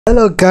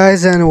Hello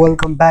guys and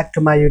welcome back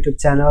to my YouTube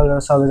channel र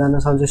सबैजना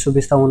सन्चै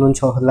सुबिस्ता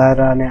हुनुहुन्छ होला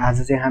र अनि आज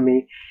चाहिँ हामी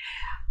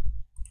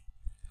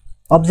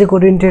अब्जेक्ट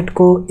ओरिएन्टेड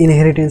को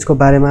इनहेरिटेन्स को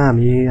बारेमा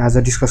हामी आज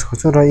डिस्कस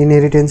गर्छौं र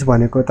इनहेरिटेन्स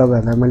भनेको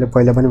तपाईहरुलाई मैले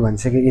पहिला पनि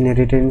भनिसके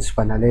इनहेरिटेन्स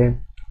भन्नाले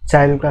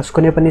चाइल्ड क्लास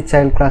कुनै पनि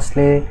चाइल्ड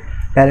क्लासले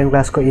प्यारेन्ट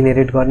क्लासको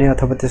इनहेरिट गर्ने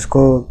अथवा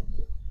त्यसको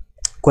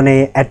कुनै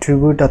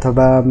एट्रिब्युट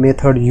अथवा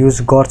मेथड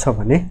युज गर्छ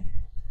भने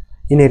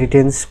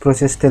इनहेरिटेन्स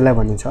प्रोसेस त्यसलाई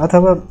भनिन्छ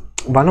अथवा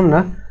भनौं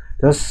न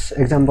जस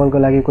एक्जाम्पलको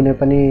लागि कुनै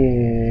पनि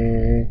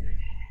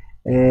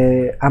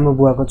आमा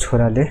बुवाको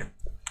छोराले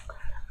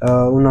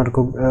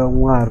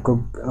उहाँहरुको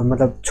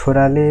मतलब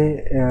छोराले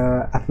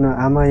आफ्नो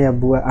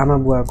आमा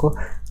बुवाको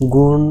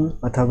गुण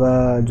अथवा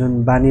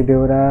जुन बानी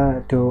बेहोरा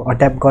त्यो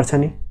अड्याप्ट गर्छ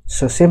नि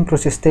सो सेम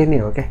प्रोसेस त्यही नै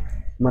हो के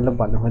मतलब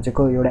भन्न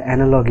खोजेको एउटा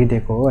एनालोजी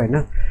दिएको हो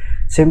हैन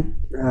सेम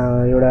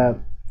एउटा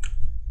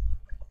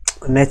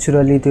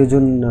नेचुरली त्यो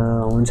जुन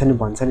हुन्छ नि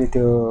भन्छ नि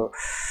त्यो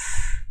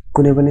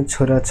कुनै पनि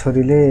छोरा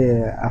छोरीले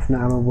आफ्नो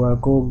आमा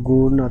बुवाको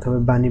गुण अथवा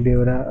बानी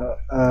बेहोरा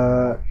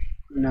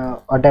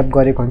अड्याप्ट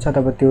गरेको हुन्छ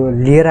अथवा त्यो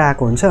लिएर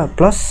आएको हुन्छ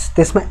प्लस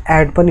त्यसमा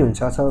एड पनि हुन्छ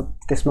अथवा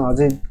त्यसमा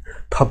अझै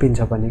थपिन्छ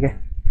पनि के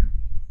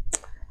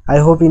आई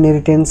होप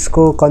इनहेरिटेन्स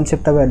को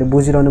कन्सेप्ट तपाईहरुले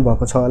बुझिरहनु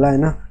भएको छ होला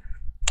हैन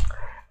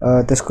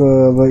त्यसको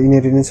अब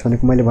इनहेरिटेन्स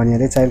भनेको मैले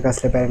भनिहाले चाइल्ड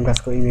क्लासले प्यारेन्ट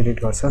क्लासको इनहेरिट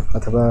गर्छ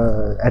अथवा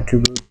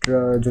एट्रिब्युट र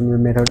जुन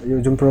मेथड यो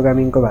जुन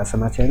प्रोग्रामिङको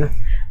भाषामा चाहिँ हैन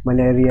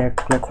मैले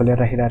रिएक्टलाई खोलेर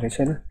राखिरहेको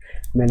छु हैन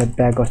मैले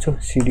ब्याक गर्छु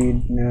सिडी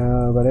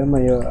गरेर म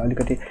यो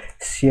अलिकति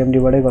सीएमडी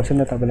बाटै गर्छु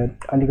नि तपाईलाई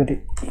अलिकति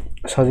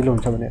सजिलो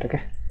हुन्छ भनेर के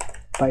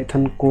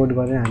पाइथन कोड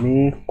गरेर हामी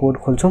कोड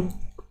खोल्छौं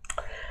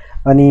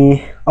अनि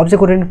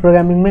अब्जेक्ट ओरिएन्टेड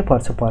प्रोग्रामिङमै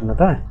पर्न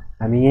त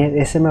हामी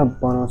यसैमा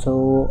बनाउँछौं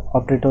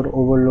अपरेटर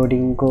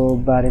ओभरलोडिङ को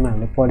बारेमा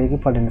हामीले पढ्यो कि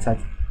पढेन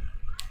साथी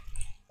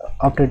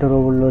अपरेटर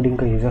ओभरलोडिङ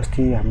को हिजो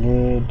अस्ति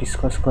हामीले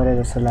डिस्कस गरे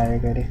जस्तो लाग्यो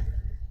गरे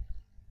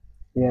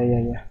या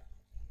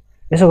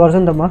यसो गर्छु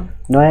नि त म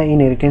नयाँ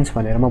इनहेरिटेन्स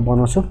भनेर म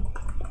बनाउँछु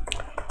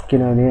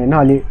किनभने हैन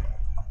अलि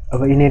अब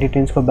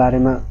इनहेरिटेन्स को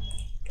बारेमा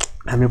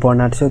हामी पढ्न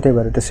आँट्छौं त्यही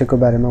भएर त्यसैको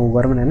बारेमा उ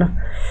गरौँ हैन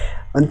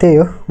अनि त्यही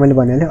हो मैले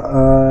भनिहाले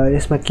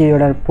यसमा के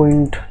एउटा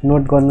पोइन्ट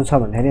नोट गर्नु छ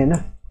भन्दाखेरि हैन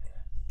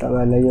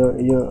तपाईहरुलाई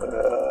यो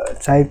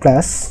child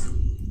class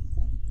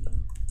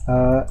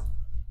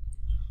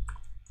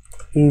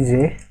is a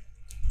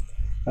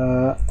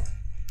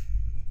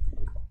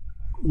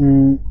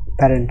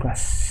parent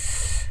class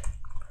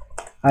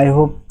I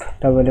hope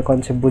तपाईले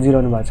कन्सेप्ट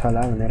बुझिरहनु भएको छ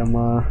होला भनेर म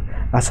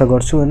आशा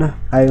गर्छु हैन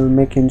I will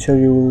make ensure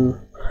you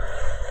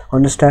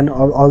understand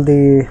all the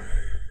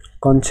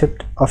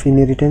concept of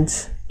inheritance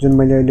जुन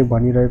मैले अहिले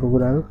भनिरहेको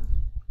कुराहरु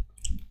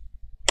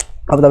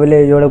अब तपाईले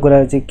एउटा कुरा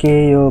चाहिँ के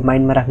यो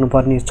माइन्डमा राख्नु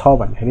पर्ने छ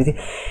भन्दाखेरि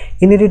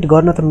इनहेरिट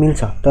गर्न त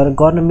मिल्छ तर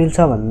गर्न मिल्छ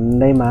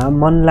भन्दैमा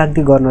मन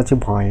लाग्दै गर्न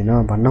चाहिँ भएन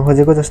भन्न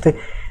खोजेको जस्तै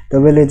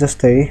तपाईले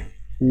जस्तै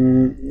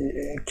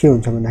के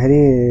हुन्छ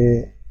भन्दाखेरि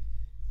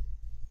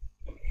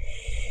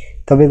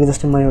तपाईको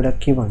जस्तै म एउटा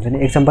के भन्छु नि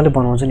एक्जाम्पलै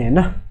बनाउँछु नि हैन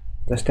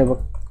जस्तै अब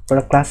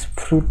एउटा क्लास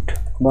फ्रुट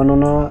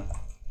बनाउन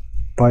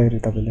भयो रे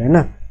तपाईले हैन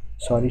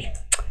सरी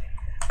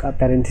का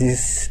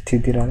प्यारेन्थेसिस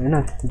थितिर हैन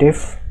डेफ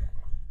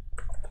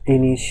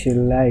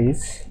इनिशियलाइज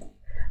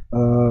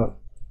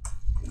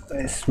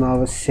यसमा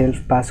अब सेल्फ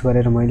पास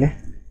गरेर मैले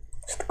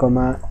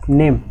जस्तोमा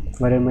नेम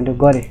गरेर मैले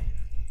गरे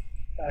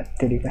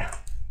तरिका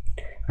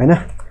हैन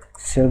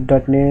सेल्फ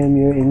डट नेम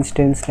यो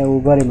इन्स्टेन्सलाई उ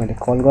गरे मैले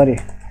कल गरे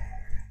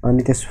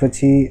अनि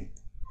त्यसपछि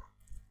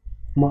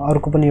म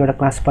अर्को पनि एउटा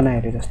क्लास बनाए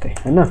रे जस्तै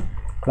हैन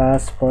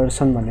क्लास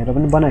पर्सन भनेर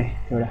पनि बनाए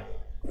एउटा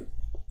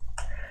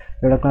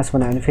क्लास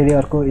बनाए अनि फेरि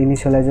अर्को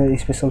इनिशियलाइजर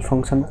स्पेशल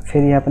फंक्सन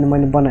फेरि यहाँ पनि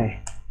मैले बनाए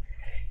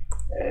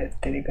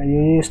तरिका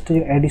यो यस्तो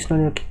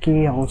एडिसनल के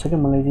आउँछ के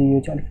मलाई चाहिँ यो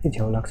चाहिँ अलिकति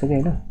झ्याउ लाग्छ के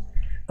हैन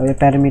अब यो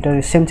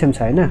प्यारामिटर सेम छ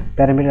हैन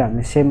प्यारामिटर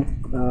हामीले सेम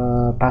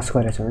पास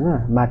गरेको छौं हैन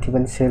माथि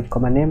पनि सेल्फ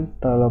कमा नेम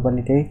तल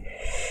पनि त्यही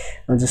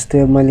जस्तै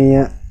मैले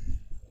यहाँ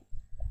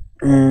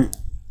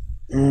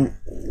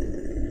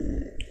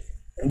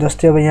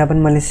जस्तै अब यहाँ पनि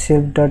मैले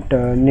self dot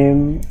name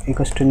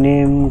equals to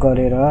name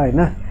गरेर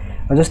हैन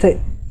जस्तै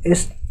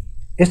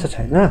यस्तो छ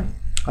हैन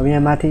अब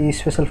यहाँ माथि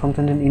स्पेशल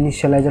फंक्सन जुन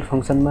इनिशियलाइजर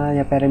फंक्सनमा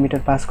यहाँ प्यारामिटर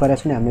पास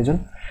गरेको छ नि हामीले जुन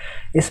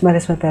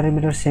यसमा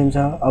प्यारामिटर सेम छ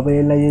अब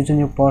यसलाई यो जुन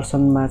यो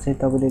पर्सनमा चाहिँ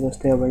तपाईले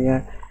जस्तै अब यहाँ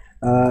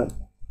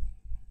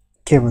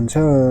के भन्छ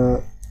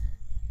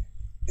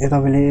यो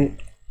तपाईले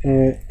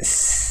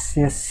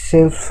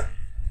सेल्फ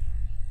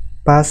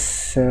पास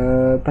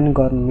पनि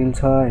गर्न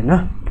मिल्छ हैन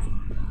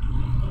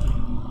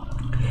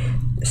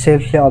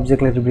सेल्फले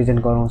अब्जेक्टलाई रिप्रेजेन्ट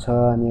गराउँछ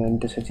अनि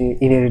त्यसपछि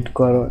इनहेरिट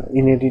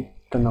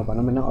त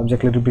नभनौं हैन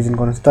अब्जेक्टले रिप्रेजेन्ट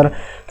गराउँछ तर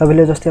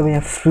तपाईले जस्तै अब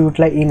यहाँ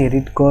फ्रुटलाई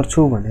इनहेरिट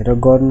गर्छु भनेर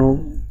गर्नु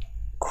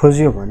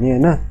खोज्यो भने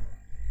हैन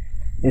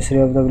यसरी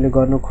अब तपाईले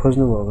गर्न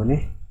खोज्नु भयो भने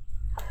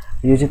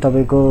यो चाहिँ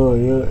तपाईको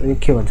यो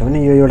के भन्छ भने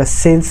यो एउटा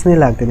सेन्स नै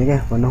लाग्दैन के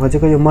भन्न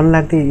खोजेको यो मन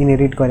लाग्दै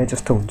इनहेरिट गरे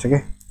जस्तो हुन्छ के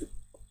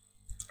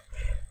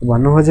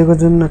भन्न खोजेको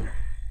जुन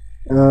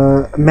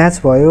म्याच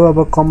भयो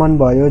अब कमन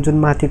भयो जुन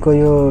माथिको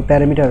यो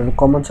प्यारामिटरहरु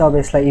कमन छ अब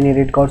यसलाई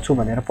इनहेरिट गर्छु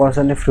भनेर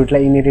पर्सनले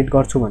फ्रुटलाई इनहेरिट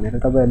गर्छु भनेर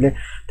तपाईहरुले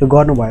त्यो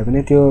गर्नु भयो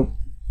भने त्यो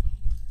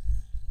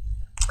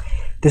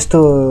त्यस्तो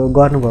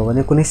गर्नुभयो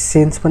भने कुनै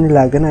सेन्स पनि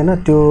लाग्दैन हैन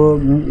त्यो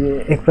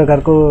एक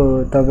प्रकारको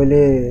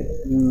तपाईले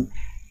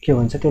के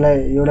भन्छ त्यसलाई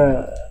एउटा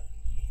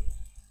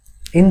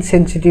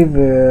इनसेन्सिटिभ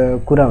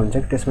कुरा हुन्छ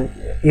कि त्यसमा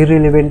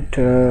इरिलेभेन्ट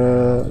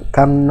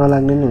काम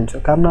नलाग्ने नि हुन्छ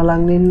काम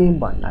नलाग्ने नि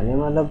भन्नाले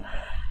मतलब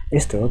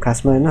यस्तो हो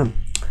खासमा हैन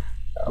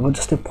अब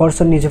जस्तै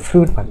पर्सन इज अ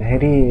फ्रुट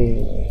भन्दाखेरि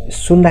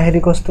सुन्दाखेरि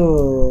कस्तो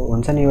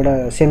हुन्छ नि एउटा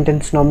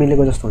सेन्टेन्स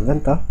नमिलेको जस्तो हुन्छ नि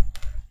त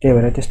त्यही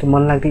भएर त्यस्तो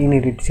मन लाग्दै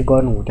इनहेरिट चाहिँ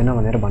गर्नु हुँदैन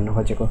भनेर भन्न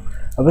खोजेको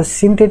अब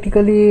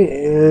सिन्थेटिकली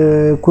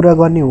कुरा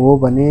गर्ने हो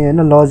भने हैन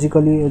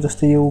लजिकली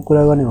जस्तो यो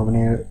कुरा गर्ने हो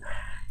भने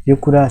यो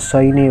कुरा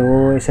सही नै हो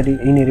यसरी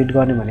इनहेरिट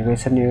गर्ने भनेको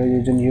यसरी नै हो यो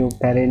जुन यो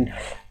प्यारेन्ट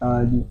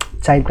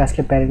चाइल्ड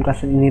क्लासले प्यारेन्ट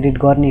क्लासले इनहेरिट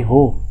गर्ने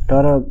हो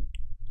तर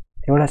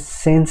एउटा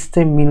सेन्स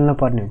चाहिँ मिल्न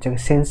पर्ने हुन्छ कि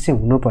सेन्स चाहिँ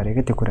हुनु पर्यो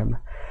के त्यो कुरामा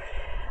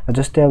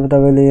जस्तै अब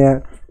तपाईले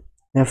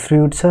यहाँ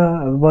फ्रुट छ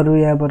अब बरु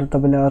यहाँबाट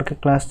तपाईले अर्को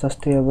क्लास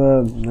जस्तै अब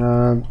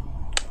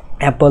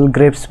एप्पल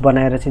ग्रेप्स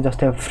बनाएर चाहिँ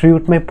जस्तै अब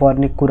फ्रुटमै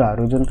पर्ने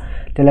कुराहरू जुन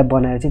त्यसलाई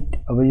बनाएर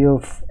चाहिँ अब यो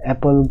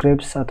एप्पल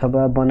ग्रेप्स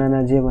अथवा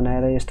बनाना जे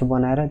बनाएर यस्तो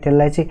बनाएर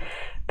त्यसलाई चाहिँ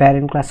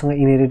प्यारेन्ट क्लाससँग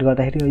इनहेरिट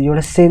गर्दाखेरि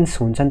एउटा सेन्स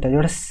हुन्छ नि त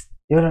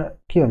एउटा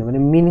के भन्नु भने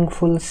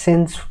मिनिङफुल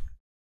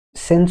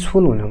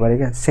सेन्सफुल हुनु पर्यो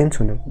क्या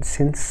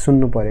सेन्स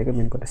सुन्नु पर्यो क्या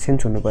मेन कुरा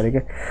सेन्स हुनु पर्यो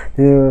क्या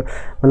त्यो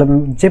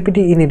मतलब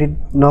जेपिटी इनहेरिट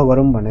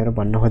नगरौँ भनेर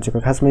भन्न खोजेको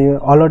खासमा यो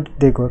अलर्ट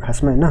दिएको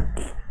खासमा हैन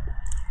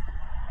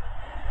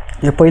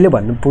यो पहिले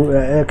भन्नु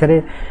के अरे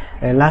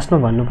लास्टमा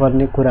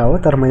भन्नुपर्ने कुरा हो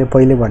तर मैले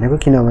पहिले भनेको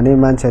किनभने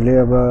मान्छेहरूले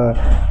अब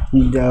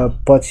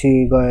पछि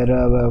गएर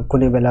अब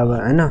कुनै बेला अब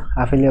हैन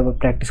आफैले अब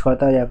प्र्याक्टिस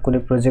गर्दा या कुनै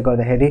प्रोजेक्ट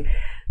गर्दाखेरि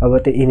अब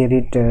त्यो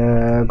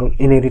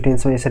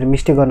इनहेरिटेन्समा यसरी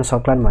मिस्टेक गर्न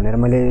सक्लान् भनेर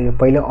मैले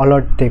पहिले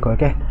अलर्ट दिएको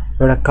क्या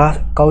एउटा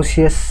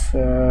कौसियस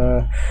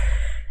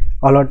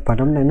अलर्ट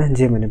भनौँ न हैन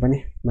जे भने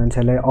पनि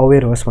मान्छेलाई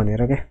अवेर होस्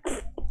भनेर क्या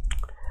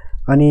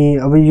अनि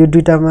अब यो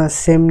दुईटामा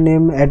सेम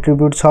नेम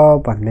एट्रिब्युट छ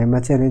भन्नेमा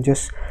चाहिँ अनि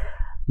जस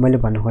मैले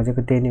भन्नु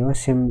खोजेको त्यही नै हो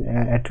सेम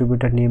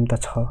एट्रिब्युट र नेम त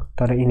छ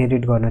तर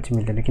इनहेरिट गर्न चाहिँ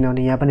मिल्दैन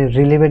किनभने यहाँ पनि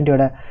रिलेभेन्ट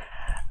एउटा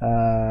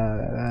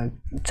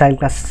चाइल्ड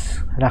क्लास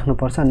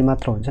राख्नुपर्छ अनि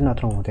मात्र हुन्छ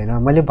नत्र हुँदैन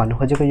मैले भन्नु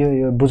खोजेको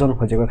यो बुझाउनु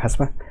खोजेको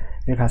खासमा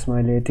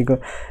अहिले यतिको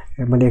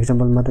मैले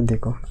एक्जाम्पल मात्र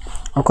दिएको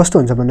अब कस्तो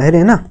हुन्छ भन्दाखेरि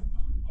हैन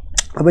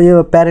अब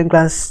यो प्यारेन्ट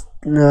क्लास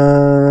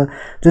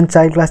जुन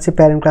चाइल्ड क्लास चाहिँ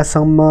प्यारेन्ट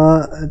क्लाससम्म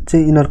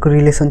चाहिँ यिनीहरूको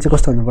रिलेसन चाहिँ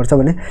कस्तो हुनुपर्छ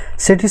भने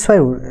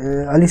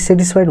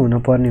सेटिस्फाइड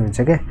हुनुपर्ने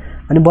हुन्छ क्या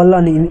अनि बल्ल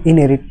अनि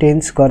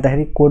इनहेरिटेन्स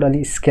गर्दाखेरि कोड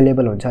अलि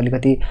स्केलेबल हुन्छ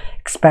अलिकति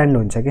एक्सप्यान्ड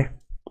हुन्छ क्या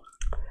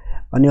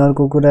अनि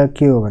अर्को कुरा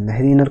के हो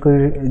भन्दाखेरि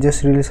यिनीहरूको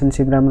जस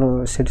रिलेसनसिप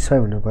राम्रो सेटिस्फाई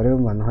हुनु पर्यो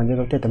भन्नु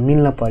खोजेको त्यही त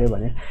मिल्न पर्यो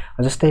भने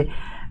जस्तै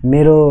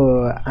मेरो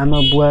आमा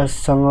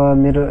बुवासँग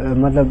मेरो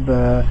मतलब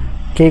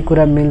केही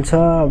कुरा मिल्छ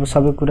अब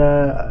सबै कुरा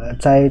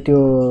चाहे त्यो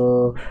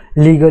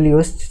लिगली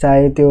होस्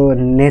चाहे त्यो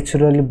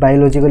नेचुरली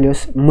बायोलोजिकली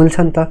होस् मिल्छ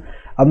नि त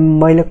अब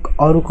मैले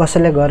अरू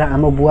कसैलाई गएर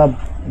आमा बुवा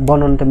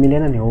बनाउन त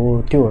मिलेन नि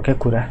हो त्यो हो क्या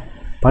कुरा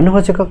भन्नु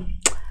खोजेको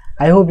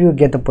I hope you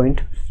get the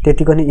point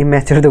त्यतिको नि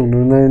इम्याच्योर त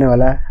हुनुहुँदैन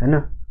होला हैन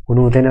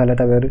हुनु हुँदैन होला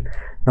तपाईहरु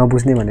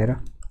नबुझ्ने भनेर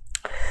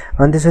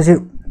अनि त्यसपछि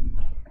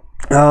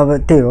अब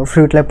त्यही हो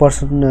फ्रुटलाई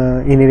पर्सन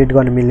इनहेरिट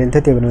गर्न मिल्दैन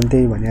थियो त्यही भएर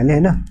त्यही भनिहाले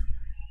हैन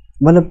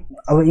मतलब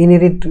अब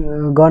इनहेरिट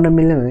गर्न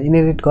मिल्दैन भने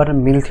इनहेरिट गर्न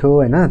मिल्थ्यो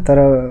हैन तर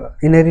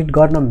इनहेरिट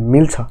गर्न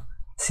मिल्छ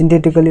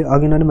सिन्थेटिकली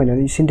अघि नै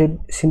मैले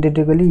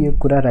सिन्थेटिकली यो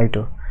कुरा राइट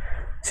हो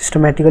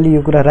सिस्टमेटिकली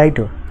यो कुरा राइट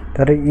हो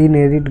तर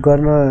इनहेरिट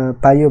गर्न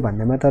पाइयो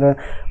भन्नेमा तर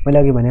मैले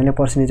अघि भनिहाले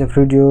पर्सेन्टेज अफ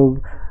फ्रुट यो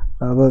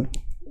अब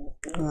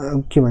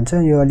के भन्छ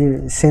यो अलि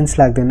सेन्स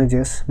लाग्दैन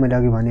जस मैले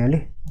अघि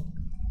भनिहाले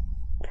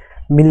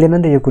मिल्दैन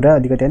नि त यो कुरा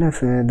अलिकति हैन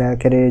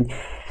के अरे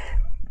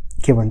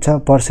के भन्छ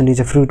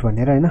पर्सेन्टेज अफ फ्रुट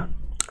भनेर हैन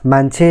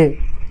मान्छे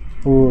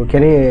उ के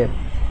अरे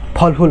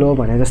फलफुल हो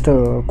भने जस्तो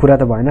कुरा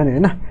त भएन नि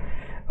हैन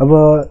अब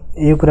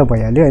यो कुरा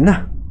भइहाल्यो हैन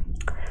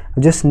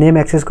जस्ट नेम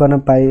एक्सेस गर्न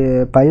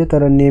पाइयो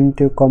तर नेम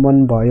त्यो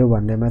कमन भयो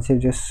भन्दैमा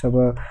चाहिँ जस्ट अब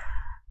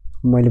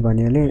मैले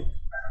भनिहाले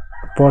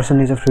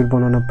पर्सेन्टेज अफ फ्रुट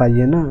बनाउन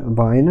पाइएन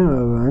भएन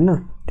हैन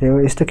त्यो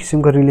यस्तो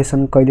किसिमको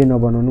रिलेसन कहिले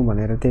नबनाउनु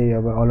भनेर त्यही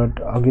अब अलर्ट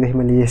अघिदेखि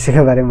मैले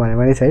यसैको बारेमा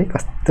भने छ है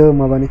कस्तो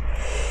म पनि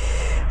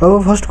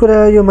अब फर्स्ट कुरा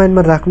यो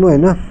माइन्डमा राख्नु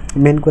हैन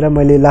मेन कुरा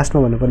मैले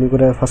लास्टमा भन्नुपर्ने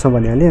कुरा फर्स्टमा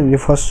भनिहालेँ यो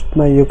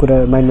फर्स्टमा यो कुरा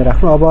माइन्डमा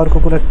राख्नु अब अर्को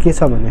कुरा के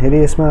छ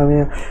भन्दाखेरि यसमा हामी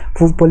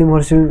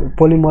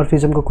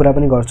पोलिमर्फिजमको कुरा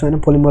पनि गर्छु हैन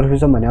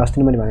पोलिमर्फिजम भने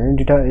अस्ति मैले भने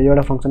दुईटा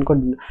एउटा फंक्सनको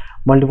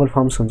मल्टिपल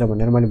फर्म्स हुन्छ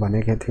भनेर मैले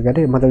भनेको थिएँ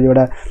के मतलब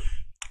एउटा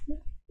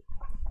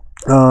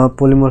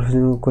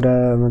पोलिमर्फिजमको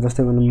कुरामा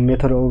जस्तै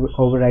मेथड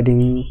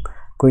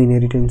ओभरराइडिङको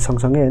इनहेरिटेन्स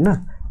सँगसँगै हैन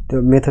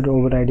त्यो मेथड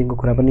ओभरराइडिङको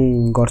कुरा पनि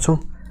गर्छौं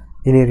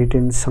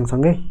इनहेरिटेन्स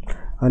सँगसँगै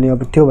अनि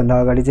अब त्यो भन्दा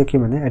अगाडि चाहिँ के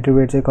भने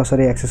एट्रिब्युट चाहिँ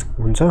कसरी एक्सेस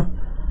हुन्छ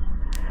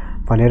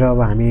भनेर अब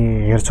हामी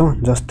हेर्छौं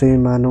जस्तै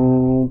मानौ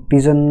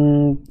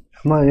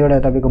पिजनमा एउटा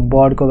तपाईको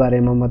बर्डको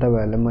बारेमा म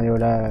तपाईहरुलाई म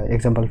एउटा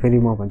एक्जाम्पल फेरि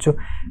म भन्छु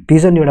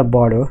पिजन एउटा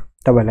बर्ड हो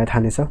तपाईहरुलाई थाहा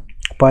नै छ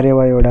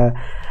परेवा एउटा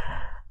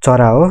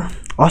चरा हो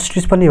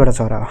अस्ट्रिच पनि एउटा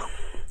चरा हो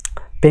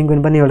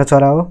पेंगुइन पनि एउटा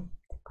चरा हो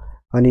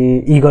अनि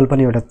ईगल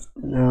पनि एउटा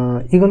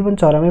ईगल पनि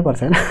चरामै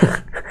पर्छ हैन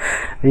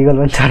ईगल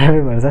पनि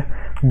चरामै पर्छ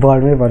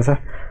बर्डमै पर्छ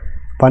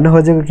भन्न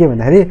खोजेको के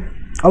भन्दाखेरि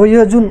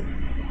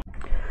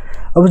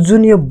अब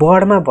जुन यो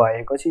बर्डमा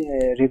भएको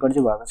चाहिँ रेकर्ड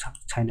चाहिँ भएको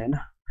छैन हैन।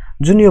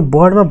 जुन यो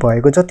बर्डमा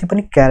भएको जति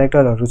पनि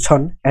क्यारेक्टरहरू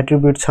छन्,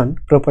 एट्रिब्युट छन्,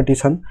 प्रपर्टी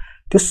छन्,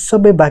 त्यो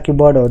सबै बाँकी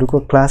बर्डहरूको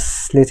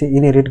क्लासले चाहिँ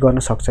इनहेरिट गर्न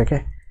सक्छ क्या।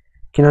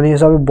 किनभने यो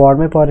सबै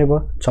बर्डमै पर्ने भयो,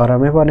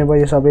 चरामै पर्ने भयो,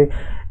 यो सबै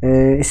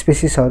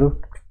स्पेसिसहरू,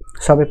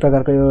 सबै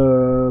प्रकारको यो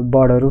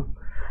बर्डहरू।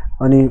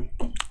 अनि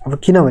अब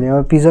किनभने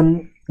अब पिजन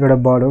एउटा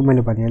बर्ड हो,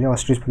 मैले भनिहालेँ,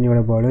 अस्ट्रिच पनि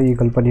एउटा बर्ड हो,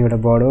 इगल पनि एउटा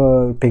बर्ड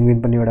हो,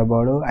 पेङ्गुइन पनि एउटा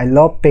बर्ड हो। आई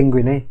लभ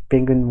पेङ्गुइन है,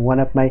 पेङ्गुइन वान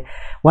अफ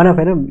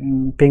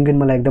होइन, पेङ्गुइन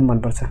मलाई एकदम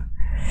मनपर्छ।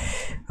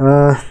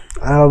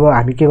 अब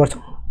हामी के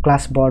गर्छौँ,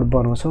 क्लास बर्ड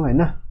बनाउँछौँ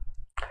होइन,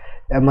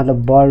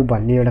 मतलब बर्ड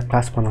भन्ने एउटा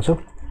क्लास बनाउँछौँ।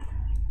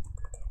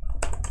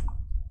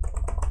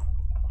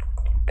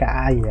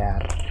 का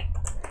यार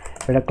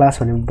एउटा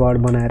क्लास भन्ने बर्ड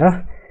बनाएर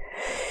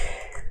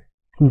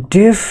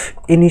डेफ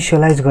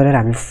इनिसियलाइज गरेर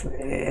हामी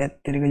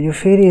यो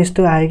फेरि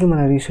यस्तो आयो कि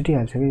मलाई रिस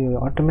उठिहाल्छ कि यो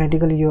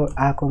अटोमेटिकली यो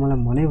आएको मलाई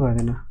मनै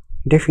पर्दैन।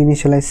 डेफ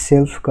इनिसियलाइज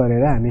सेल्फ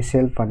गरेर हामी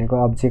सेल्फ भनेको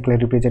अब्जेक्टलाई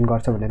रिप्रेजेन्ट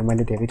गर्छ भनेर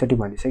मैले धेरैचोटि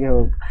भनिसकेँ।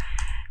 अब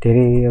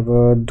धेरै अब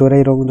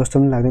दोहोऱ्याइरहँ जस्तो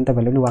पनि लाग्दैन,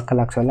 तपाईँहरूले पनि वाक्क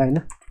लाग्छ होला होइन।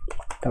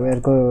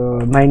 तपाईँहरूको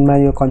माइन्डमा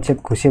यो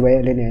कन्सेप्ट खुसी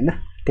भइहाल्यो नि होइन,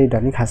 त्यही त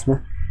नि खासमा।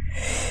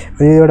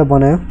 अनि यो एउटा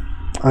बनायो,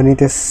 अनि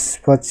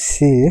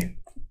त्यसपछि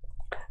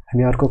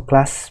हामी अर्को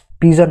क्लास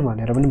पिजन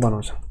भनेर पनि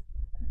बनाउँछौँ।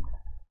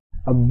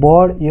 अब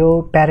बर्ड यो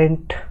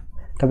प्यारेन्ट,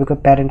 तपाईँको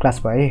प्यारेन्ट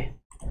क्लास भयो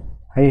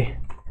है,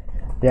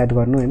 याद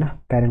गर्नु होइन,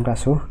 प्यारेन्ट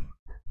क्लास हो।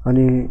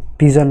 अनि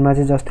पिजनमा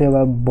चाहिँ जस्तै अब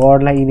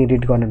बर्डलाई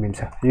इनहेरिट गर्न मिल्छ,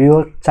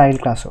 यो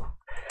चाइल्ड क्लास हो।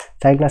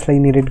 चाइल्ड क्लासलाई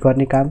इनहेरिट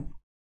गर्ने काम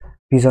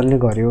पिजनले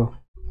गर्यो,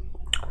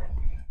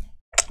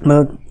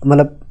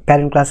 मतलब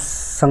प्यारेन्ट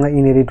क्लाससँग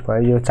इनहेरिट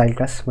भयो यो चाइल्ड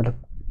क्लास। मतलब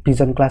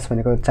पिजन क्लास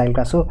भनेको चाइल्ड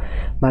क्लास हो,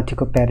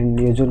 माथिको प्यारेन्ट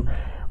यो जुन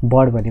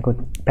बर्ड भनेको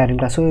प्यारेन्ट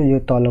क्लास हो, यो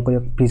तलको यो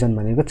पिजन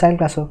भनेको चाइल्ड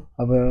क्लास हो।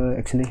 अब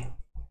एकछिनै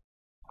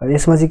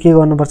यसमा चाहिँ के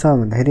गर्नुपर्छ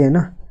भन्दाखेरि होइन,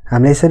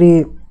 हामीले यसरी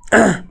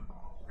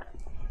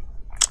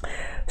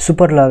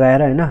सुपर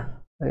लगाएर होइन,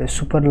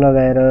 सुपर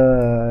लगाएर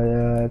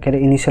के अरे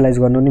इनिसियलाइज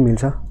गर्नु नि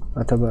मिल्छ,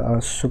 अथवा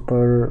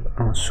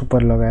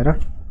सुपर लगाएर।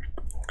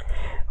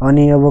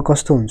 अनि अब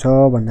कस्तो हुन्छ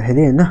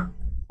भन्दाखेरि होइन,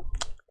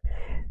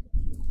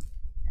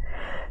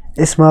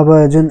 यसमा अब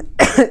जुन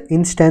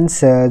इन्स्टेन्स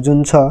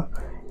जुन छ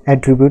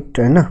एट्रिब्युट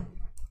होइन,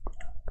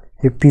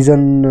 यो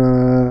पिजन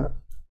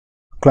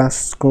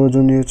क्लासको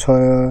जुन यो छ,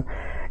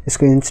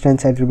 यसको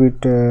इन्स्टेन्स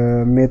एट्रिब्युट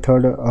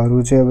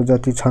मेथडहरू चाहिँ अब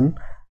जति छन्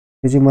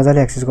यो चाहिँ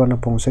मजाले एक्सेस गर्न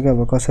पाउँछ क्या।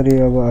 अब कसरी,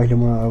 अब अहिले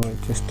म अब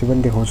त्यस्तो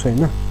पनि देखाउँछु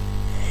होइन।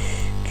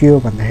 के हो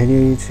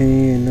भन्दाखेरि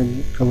चाहिँ होइन,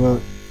 अब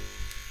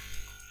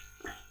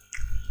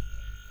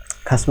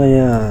खासमा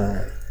यहाँ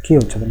के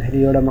हुन्छ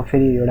भन्दाखेरि एउटा म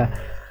फेरि एउटा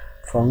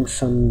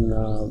फङ्सन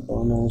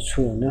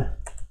बनाउँछु होइन,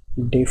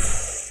 डेफ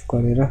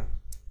गरेर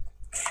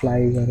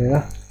फ्लाइ गरेर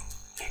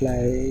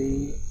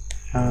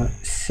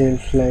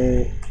सेल्फलाई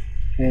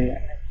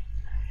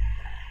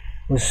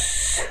उस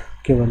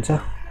के भन्छ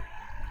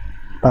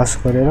पास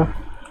गरेर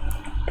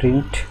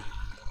प्रिन्ट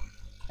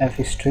एफ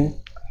स्ट्रिङ,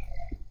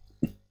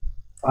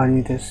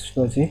 अनि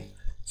त्यसपछि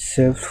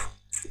सेल्फ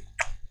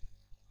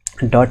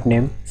डट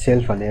नेम,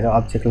 सेल्फ भनेर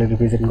अब्जेक्टलाई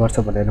रिप्रेजेन्ट गर्छ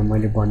भनेर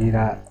मैले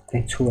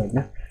भनिरहेको छु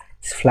होइन।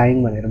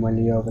 फ्लाइङ भनेर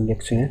मैले यो अब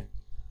लेख्छु यहाँ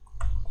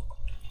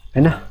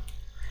होइन।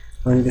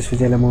 अनि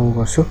त्यसपछि यसलाई म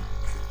गर्छु,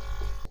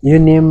 यो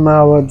नेममा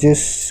अब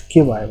जस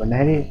के भयो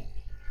भन्दाखेरि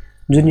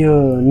जुन यो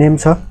नेम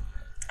छ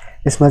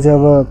यसमा चाहिँ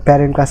अब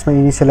प्यारेन्ट क्लासमा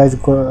इनिसियलाइज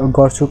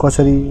गर्छु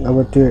कसरी,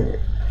 अब त्यो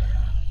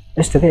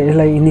यस्तो क्या,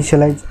 यसलाई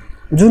इनिसियलाइज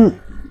जुन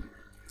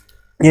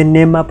यो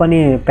नेममा पनि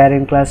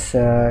प्यारेन्ट क्लास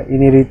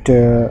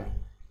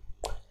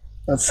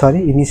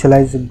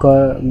इनिसियलाइज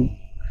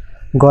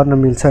गर्न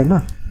मिल्छ होइन।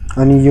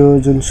 अनि यो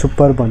जुन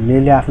सुपर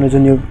भन्नेले आफ्नो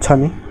जुन यो छ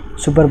नि,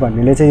 सुपर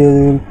भन्नेले चाहिँ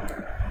यो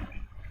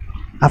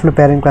आफ्नो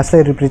प्यारेन्ट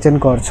क्लासलाई रिप्रेजेन्ट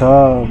गर्छ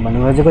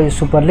भनेको यो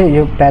सुपरले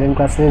यो प्यारेन्ट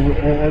क्लासले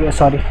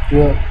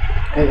यो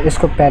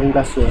यसको प्यारेन्ट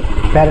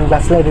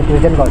क्लासलाई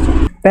रिप्रेजेन्ट गर्छ,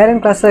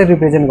 प्यारेन्ट क्लासलाई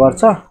रिप्रेजेन्ट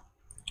गर्छ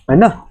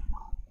होइन।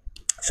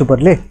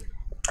 सुपरले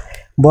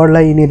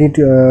बर्डलाई इनहेरिट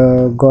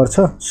गर्छ।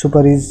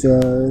 सुपर इज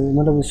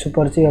मतलब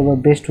सुपर चाहिँ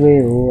अब बेस्ट वे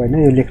हो होइन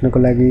यो लेख्नको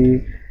लागि।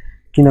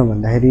 किन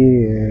भन्दाखेरि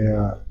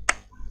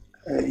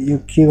यो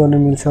के गर्न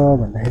मिल्छ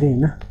भन्दाखेरि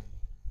होइन,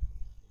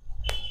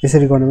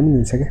 यसरी गर्न पनि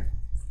मिल्छ क्या।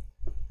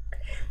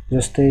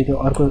 जस्तै त्यो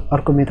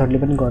अर्को मेथडले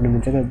पनि गर्न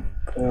मिल्छ क्या।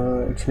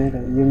 एकछिन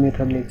यो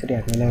मेथडले एकचोटि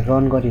हामीलाई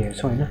रन गरी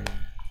हेर्छौँ होइन।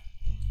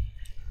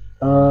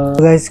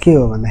 गाइस के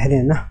हो भन्दाखेरि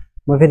होइन,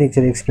 म फेरि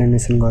एकचोटि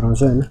एक्सप्लेनेसन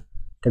गराउँछु होइन।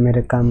 त्यो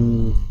मेरो काम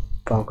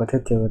भएको थियो,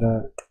 त्यो भएर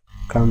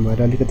काम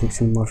भएर अलिकति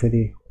एकछिन म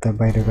फेरि उता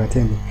बाहिर गएको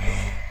थिएँ। अनि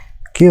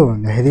के हो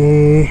भन्दाखेरि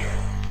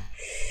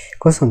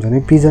कस्तो हुन्छ भने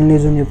पिजनले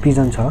जुन यो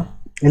पिजन छ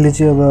यसले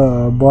चाहिँ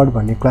अब बर्ड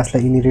भन्ने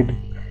क्लासलाई इनहेरिट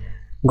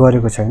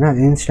गरेको छ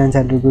होइन। इन्स्टेन्स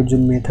एट्रिब्युट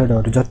जुन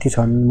मेथडहरू जति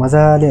छन्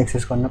मजाले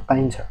एक्सेस गर्न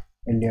पाइन्छ,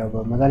 यसले अब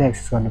मजाले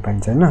एक्सेस गर्न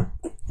पाइन्छ होइन।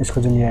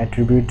 यसको जुन यो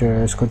एट्रिब्युट,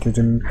 यसको त्यो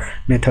जुन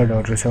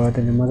मेथडहरू छ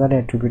त्यसले मजाले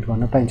एट्रिब्युट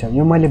गर्न पाइन्छ।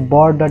 यो मैले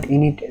bird dot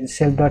init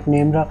self dot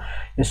name र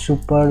यो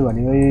सुपर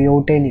भनेको यो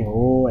एउटै नै हो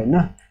होइन।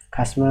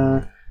 खासमा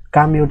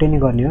काम एउटै नै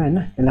गर्ने हो हैन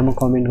यसलाई म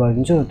कमेन्ट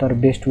गरिदिन्छु तर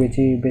बेस्ट वे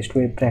बेस्ट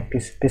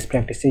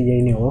प्र्याक्टिस चाहिँ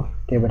यही नै हो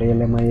त्यही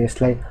भएर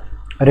यसलाई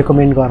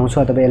रेकमेन्ड गराउँछु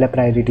अथवा यसलाई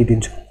प्रायोरिटी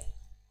दिन्छु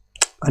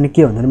अनि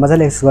के भन्दा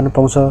मजाले एक्सेस गर्न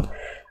पाउँछ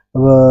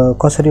अब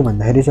कसरी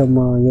भन्दाखेरि चाहिँ म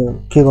यो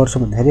के गर्छु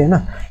भन्दाखेरि हैन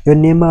यो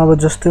नेममा अब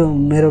जस्तो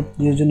मेरो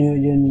यो जुन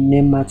यो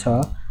नेममा छ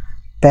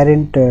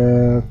प्यारेन्ट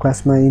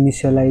क्लासमा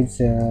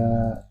इनिशियलाइज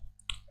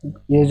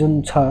यो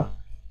जुन छ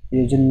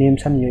यो जुन नेम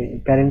छ नि यो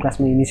प्यारेन्ट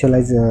क्लासमा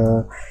इनिशियलाइज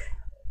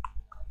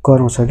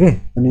गराउँछ के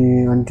अनि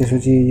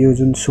त्यसपछि यो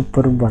जुन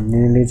सुपर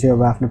भन्नेले चाहिँ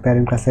अब आफ्नो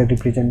प्यारेन्ट क्लासलाई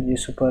रिप्रेजेन्ट यो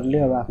सुपरले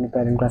अब आफ्नो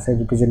प्यारेन्ट क्लासलाई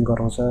रिप्रेजेन्ट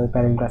गराउँछ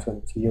प्यारेन्ट क्लास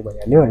भनेपछि यो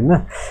भइहाल्यो हैन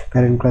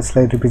प्यारेन्ट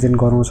क्लासलाई रिप्रेजेन्ट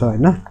गराउँछ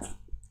हैन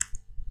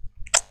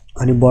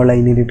अनि बर्डलाई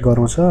इनहेरिट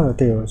गराउँछ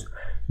त्यही हो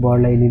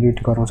बर्डलाई इनहेरिट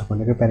गराउँछ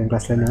भनेको प्यारेन्ट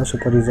क्लासलाई नै हो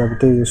सुपर इज अब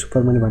त्यही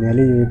सुपर मैले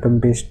भनिहालेँ यो एकदम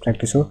बेस्ट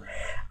प्र्याक्टिस हो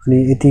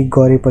अनि यति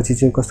गरेपछि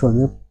चाहिँ कस्तो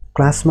भन्दा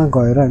क्लासमा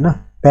गएर हैन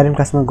प्यारेन्ट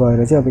क्लासमा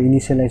गएर चाहिँ अब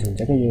इनिशियलाइज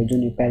हुन्छ क्या यो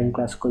जुन प्यारेन्ट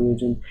क्लासको यो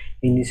जुन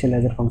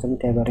इनिशियलाइजर फङ्सन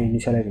त्यहाँ गएर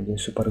इनिशियलाइज हुन्छ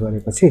सुपर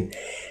गरेपछि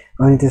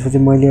अनि त्यसपछि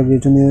मैले अब यो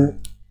जुन यो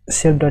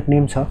सेल्फ डट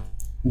नेम छ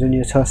जुन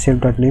यो छ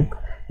self dot name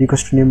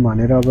equals to name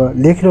भनेर अब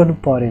लेखिरहनु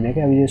परेन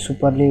क्या अब यो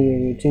सुपरले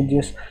चाहिँ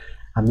जस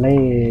हामीलाई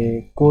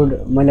कोड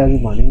मैले अघि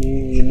भने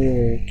यसले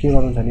के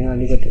गराउँछ भने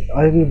अलिकति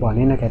अघि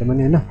भनेन के अरे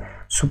मैले हैन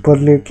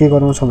सुपरले के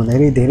गराउँछ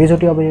भन्दाखेरि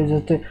धेरैचोटि अब यो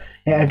जस्तै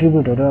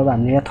एट्रिब्युटहरु अब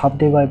हामीले यहाँ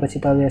थप्दै गएपछि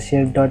त अब यहाँ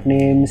self dot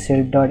name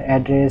self dot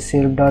address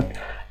self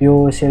dot यो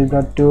सेल्फ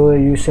डट त्यो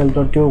यो सेल्फ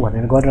डट त्यो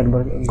भनेर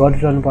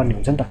गरिरहनु पर्ने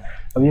हुन्छ नि त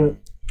अब यो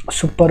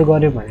सुपर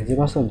गर्यो भने चाहिँ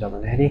कस्तो हुन्छ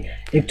भन्दाखेरि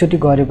एकचोटि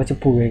गरेपछि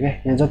पुग्यो क्या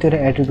यहाँ जतिवटा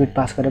एट्रिब्युट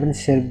पास गरे पनि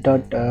सेल्फ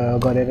डट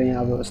गरेर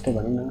यहाँ अब जस्तै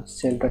भनौँ न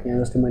सेल्फ डट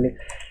यहाँ जस्तै मैले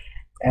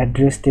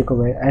एड्रेस दिएको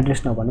भए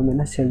एड्रेस नभनौँ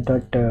हैन सेल्फ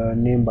डट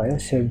नेम भयो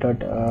सेल्फ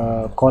डट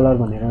कलर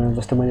भनेर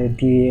जस्तो मैले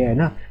दिएँ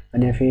हैन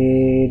अनि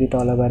फेरि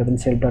तल गएर पनि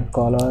सेल्फ डट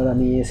कलर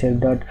अनि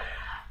सेल्फ डट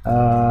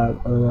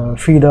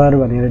फिडर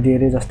भनेर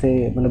दिएर जस्तै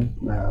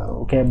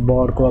मतलब के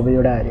बर्डको अब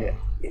एउटा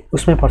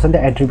उसमै पर्छ नि त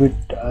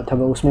एट्रिब्युट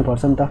अथवा उसमै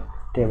पर्छ नि त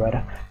त्यही भएर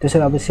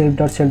त्यसैले अब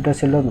सेल्फ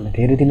डट भनेर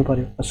धेरै दिनु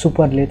पर्यो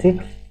सुपरले चाहिँ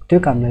त्यो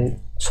कामलाई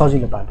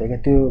सजिलो पार्दै क्या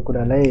त्यो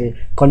कुरालाई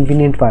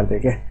कन्भिनियन्ट पार्दै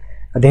क्या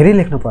धेरै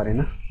लेख्नु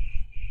परेन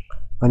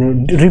अनि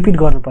रिपिट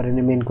गर्नु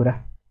परेन मेन कुरा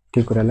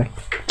त्यो कुरालाई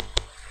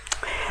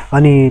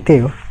अनि त्यही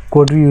हो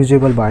कोड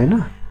रियुजेबल भएन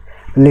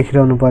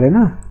लेखिरहनु परेन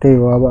त्यही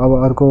हो अब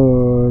अर्को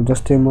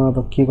जस्तै म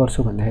अब के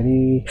गर्छु भन्दाखेरि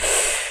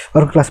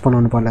अर्को क्लास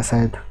बनाउनु पर्ला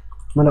सायद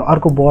मतलब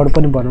अर्को बोर्ड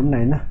पनि बनाउँ न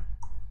हैन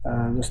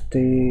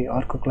जस्तै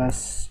अर्को क्लास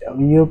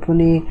अब यो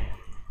पनि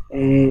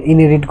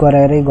इनहेरिट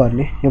गराएरै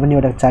गर्ने यो पनि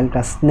एउटा चाइल्ड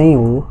क्लास नै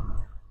हो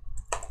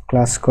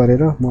क्लास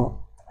गरेर म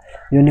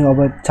यो नि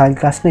अब चाइल्ड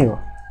क्लास नै हो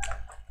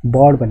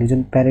बोर्ड भन्ने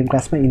जुन प्यारेन्ट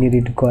क्लासमा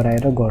इनहेरिट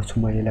गराएर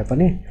गर्छु म यसलाई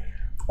पनि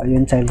यो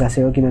नि चाइल्ड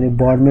क्लासै हो किनभने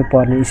बोर्डमै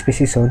पर्ने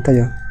स्पेसिस हो नि त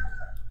यो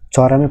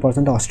चरामै पर्छ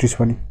नि त अस्ट्रिच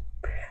पनि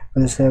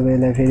जस्तै अब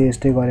यसलाई फेरि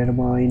यस्तै गरेर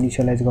म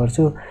इनिशियलाइज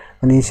गर्छु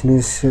अनि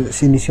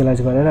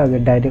इनिशियलाइज गरेर अब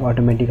डाइरेक्ट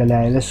अटोमेटिकली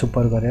आएर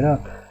सुपर गरेर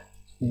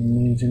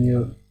जुन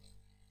यो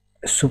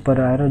सुपर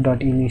आएर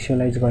डट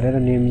इनिशियलाइज गरेर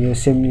नेम यो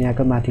सेम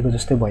यहाँको माथिको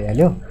जस्तै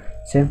भइहाल्यो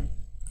सेम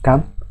काम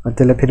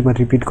त्यसलाई फेरि म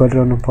रिपिट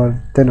गरिरहनु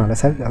पर्दैन होला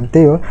सायद अब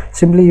त्यही हो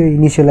सिम्पली यो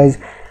इनिशियलाइज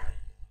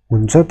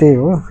हुन्छ त्यही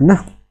हो हैन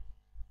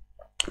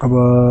अब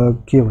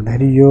के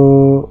भन्दाखेरि यो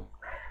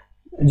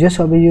जस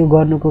अब यो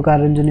गर्नुको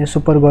कारण जुन यो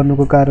सुपर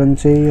गर्नुको कारण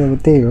चाहिँ अब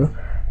त्यही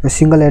हो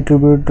सिंगल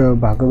एट्रिब्युट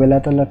भएको बेला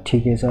त ल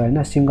ठिकै छ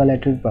हैन सिंगल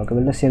एट्रिब्युट भएको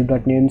बेला self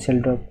dot name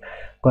self dot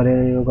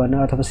गरेर यो गर्न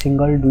अथवा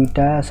सिंगल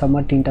दुईटा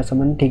सम्म तीनटा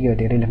सम्म ठिकै हो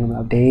धेरै लेख्नु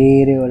अब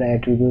धेरैवटा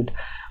एट्रिब्युट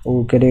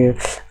के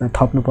अरे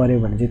थप्नु पर्यो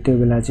भने चाहिँ त्यो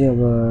बेला चाहिँ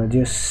अब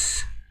जस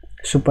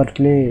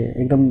सुपरले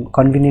एकदम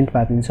कन्भिनियन्ट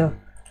पारिदिन्छ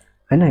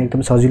हैन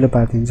एकदम सजिलो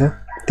पारिदिन्छ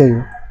त्यही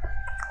हो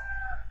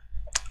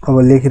अब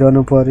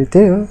लेखिरहनु पर्यो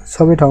त्यही हो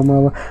सबै ठाउँमा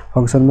अब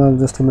फंक्सनमा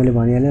जस्तो मैले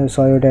भनिहालेँ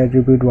 100 वटा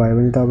एट्रिब्युट भयो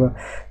भने त अब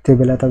त्यो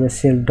बेला तपाईँ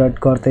सेल्फ डट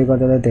गर्दै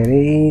गर्दा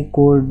धेरै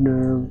कोड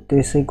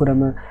त्यसै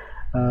कुरामा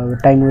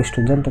टाइम वेस्ट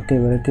हुन्छ नि त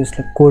त्यही भएर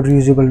त्यसलाई कोड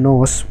रियुजेबल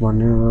नहोस्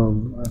भन्ने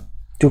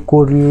त्यो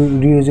कोड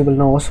रियुजेबल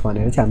नहोस्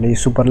भनेर चाहिँ हामीले यो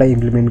सुपरलाई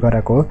इम्प्लिमेन्ट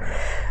गराएको हो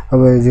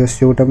अब जस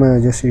एउटामा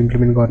जस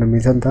इम्प्लिमेन्ट गर्न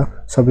मिल्छ नि त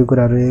सबै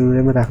कुराहरु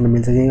एउटैमा राख्न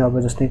मिल्छ यही अब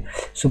जस्तै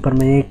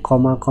सुपरमा यही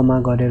कमा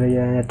गरेर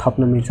यहाँ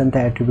थप्न मिल्छ नि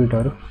त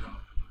एट्रिब्युटहरु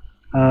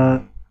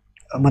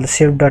मतलब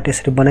सेल्फ डट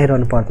यसरी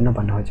बनाइरहनु पर्दैन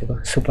भन्नु खोजेको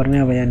सुपरमै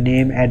अब यहाँ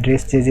नेम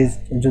एड्रेस जे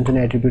जुन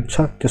एट्रिब्युट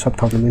छ त्यो सब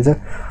थप्न मिल्छ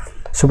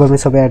सुपरमै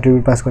सबै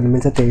एट्रिब्युट पास गर्न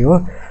मिल्छ त्यही हो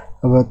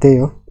अब त्यही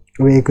हो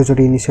अब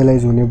एकैचोटि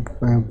इनिशियलाइज हुने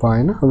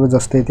भएन अब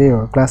जस्तै त्यही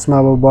हो क्लासमा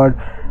अब बर्ड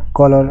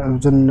कलर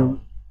जुन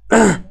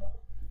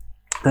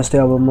जस्तै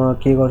अब म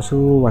के गर्छु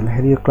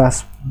भन्दाखेरि यो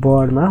क्लास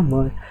बर्डमा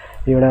म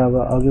एउटा अब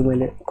अघि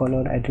मैले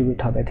कलर एट्रिब्युट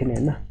थपेको थिएँ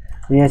हैन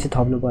यहाँ चाहिँ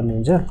थप्नु पर्ने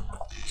हुन्छ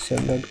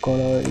self dot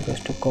colour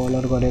equals to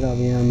colour गरेर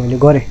अब यहाँ मैले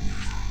गरे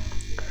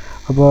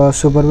अब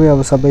सुपरमै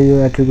अब सबै यो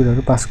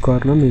एट्रिब्युटहरु पास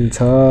गर्न मिल्छ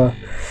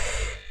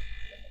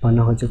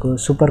भन्न खोजेको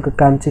सुपरको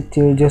काम चाहिँ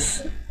त्यो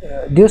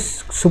जस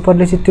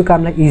सुपरले चाहिँ त्यो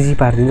कामलाई इजी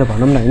पार्दिन्छ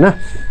भनौं न हैन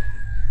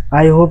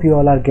I hope you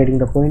all are getting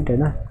the point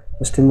हैन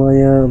जस्तै म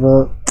यहाँ अब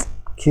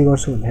के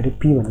गर्छु भन्दाखेरि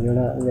p भन्ने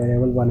एउटा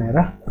भेरिएबल बनाएर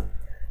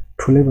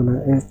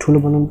ठुलो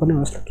बनाउनु पर्ने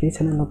अवस्था केही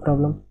छैन नो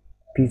प्रब्लम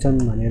पिजन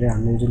भनेर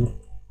हामीले जुन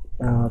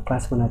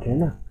क्लास बनाएको थियो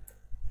हैन,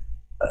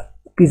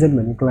 पिजन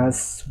भन्ने क्लास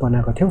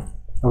बनाएको थियौँ।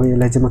 अब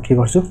यसलाई चाहिँ म के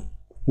गर्छु,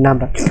 नाम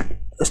राख,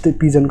 जस्तै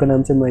पिजनको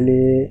नाम चाहिँ मैले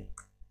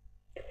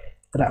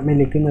रामै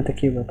लेख्दिनँ त,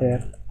 के भयो त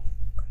यार,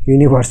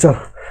 युनिभर्स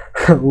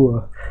ऊ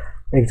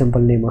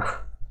एक्जाम्पल नेम हो,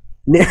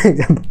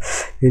 एक्जाम्पल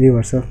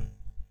युनिभर्स हो।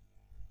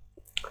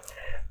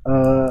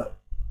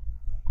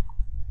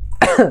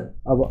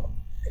 अब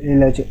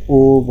यसलाई चाहिँ ओ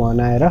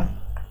बनाएर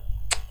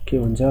के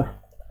हुन्छ,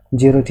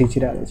 0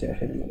 थिचिरहेको छ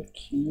फेरि मैले,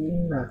 के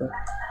भएको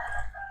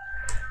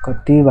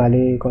कति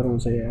भाले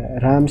गराउँछ यार,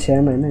 राम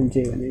श्याम होइन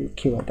जे भने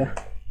के भयो त,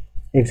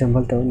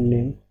 एक्जाम्पल त हो,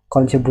 नेम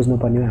कन्सेप्ट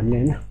बुझ्नुपर्ने हो हामीले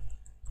होइन,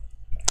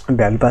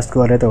 भ्यालु पास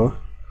गरे त हो,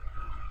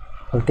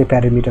 अब त्यो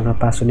प्यारामिटरमा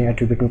पास हुने,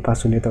 एट्रिब्युटमा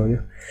पास हुने त हो यो।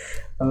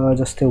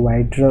 जस्तै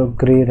वाइट र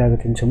ग्रे राखेको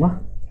दिन्छु म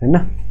होइन।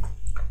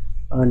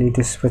 अनि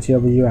त्यसपछि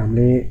अब यो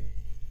हामीले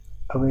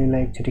अब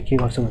यसलाई एकचोटि के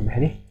गर्छु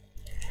भन्दाखेरि,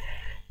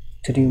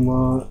 एकचोटि म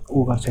ऊ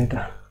गर्छु है त,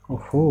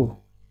 ओहो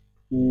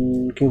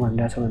के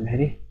भनिरहेछ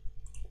भन्दाखेरि,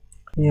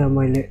 यहाँ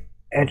मैले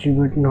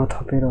एट्रिब्युट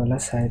नथपेर होला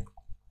सायद,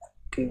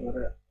 त्यही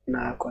भएर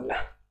नआएको होला।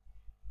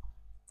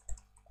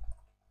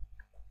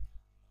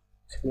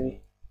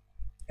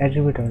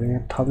 एट्रिब्युटहरू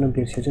यहाँ थप्न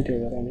बिर्सेछु, त्यही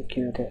भएर अनि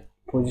किन त्यो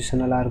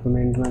पोजिसनल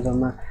आर्गुमेन्टमा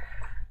जम्मा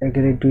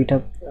एग्रेड दुईवटा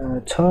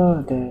छ,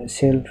 त्यहाँ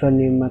सेल्फ र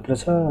नेम मात्र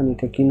छ, अनि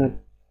त्यो किन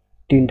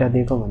 3टा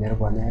दिएको भनेर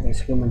भने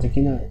रहेछ कि, मान्छे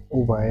किन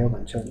ऊ भयो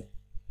भन्छु अनि।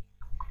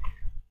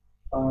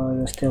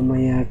 जस्तै अब म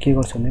यहाँ के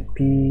गर्छु भने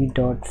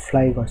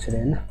p.fly गर्छु अरे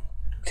होइन,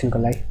 एकछिनको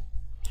लागि।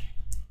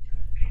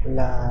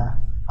 ला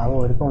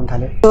हावाहुरी पो आउनु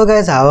थाल्यो। त्यो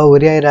गाइस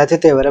हावाहुरी आइरहेको थियो,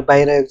 त्यही भएर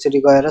बाहिर एकचोटि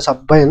गएर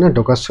सबै होइन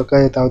ढोकासोका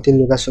यताउति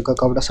लुगासुगा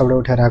कपडा सपडा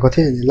उठाएर आएको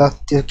थिएँ। ल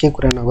त्यो के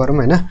कुरा नगरौँ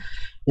होइन।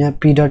 यहाँ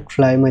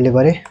p.fly मैले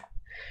गरेँ,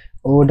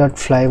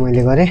 o.fly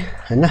मैले गरेँ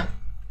होइन।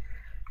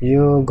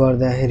 यो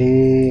गर्दाखेरि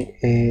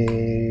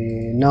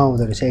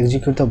नआउँदो रहेछ,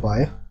 एक्जिक्युट त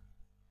भयो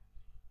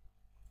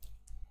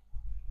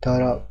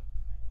तर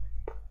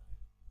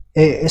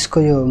यसको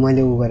यो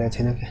मैले उ गरेको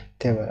थिएन क्या,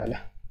 त्यही भएर होला।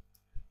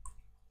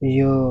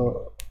 यो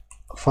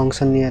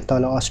फङ्सन यहाँ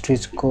तल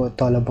अस्ट्रिचको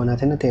तल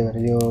बनाएको थिएन, त्यही भएर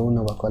यो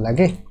नभएको होला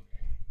कि,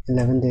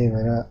 यसलाई पनि त्यही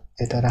भएर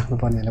यता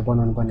राख्नुपर्ने होला,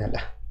 बनाउनु पर्ने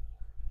होला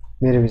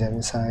मेरो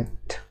विचारमा सायद।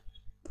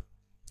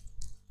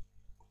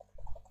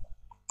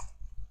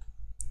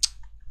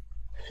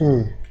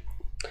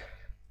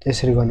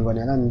 त्यसरी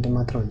गर्नुपर्ने होला, अनि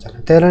मात्र हुन्छ होला।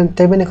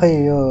 त्यही पनि खै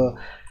यो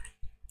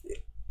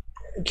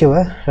के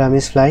भयो, राम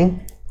इज फ्लाइङ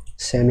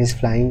स्याम इज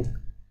फ्लाइङ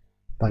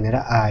भनेर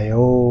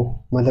आयो।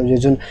 मतलब यो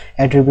जुन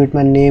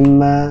एट्रिब्युटमा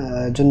नेममा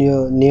जुन यो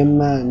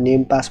नेममा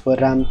नेम पास भयो,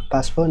 राम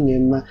पास भयो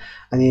नेममा,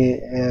 अनि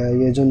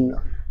यो जुन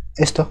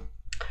यस्तो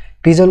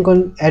पिजनको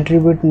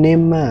एट्रिब्युट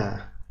नेममा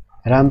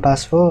राम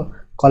पास भयो,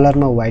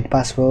 कलरमा वाइट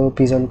पास भयो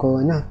पिजनको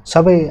होइन,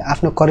 सबै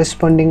आफ्नो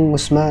करेस्पोन्डिङ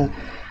उसमा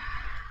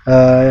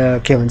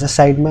के भन्छ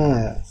साइडमा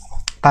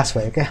पास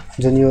भयो क्या।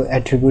 जुन यो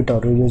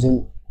एट्रिब्युटहरू, यो जुन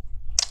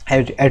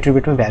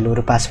एट्रिब्युटमा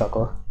भ्यालुहरू पास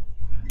भएको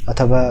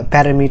अथवा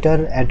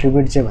प्यारामिटर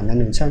एट्रिब्युट जे भन्दा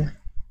नि हुन्छ नि,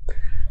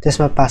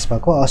 त्यसमा पास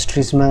भएको।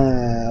 अस्ट्रिचमा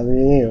अब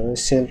यही हो,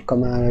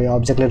 सेल्फकोमा यो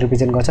अब्जेक्टले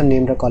रिप्रेजेन्ट गर्छ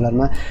नेम र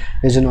कलरमा।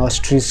 यो जुन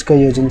अस्ट्रिचको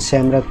यो जुन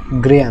स्याम र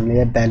ग्रे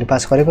हामीले भ्यालु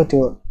पास गरेको,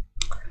 त्यो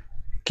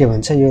के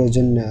भन्छ यो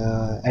जुन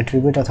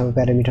एट्रिब्युट अथवा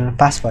प्यारामिटरमा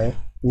पास भयो,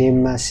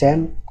 नेममा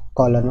स्याम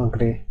कलरमा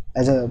ग्रे,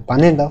 एज अ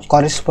भने नि त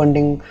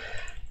करेस्पोन्डिङ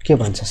के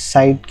भन्छ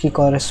साइड कि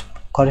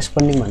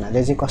करेस्पोन्डिङ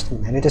भन्नाले चाहिँ कस्तो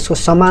भन्दाखेरि त्यसको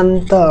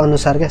समानता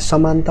अनुसार क्या,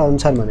 समानता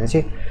अनुसार भने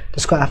चाहिँ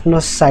त्यसको आफ्नो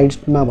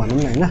साइडमा भनौँ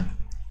न होइन,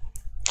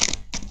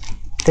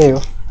 त्यही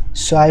हो।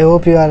 So I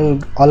hope you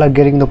are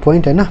getting the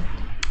point होइन।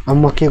 अब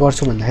म के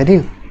गर्छु भन्दाखेरि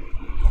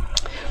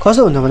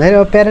कस्तो हुन्छ भन्दाखेरि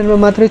अब प्यारेन्टमा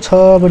मात्रै छ,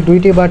 अब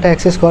दुइटैबाट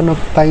एक्सेस गर्न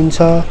पाइन्छ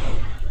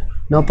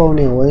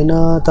नपाउने होइन,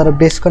 तर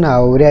बेसको न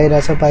हाउरी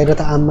आइरहेछ बाहिर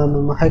त,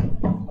 आम्मामा खै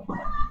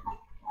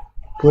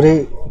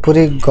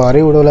पुरै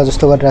घरै उडौला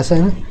जस्तो गरिरहेछ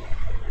होइन।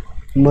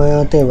 म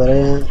त्यही भएर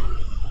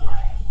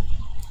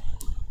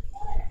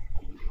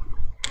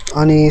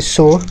अनि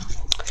सो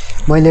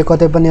मैले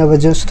कतै पनि अब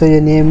जस्तो यो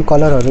नेम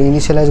कलरहरू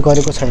इनिसियलाइज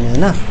गरेको छैन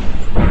होइन।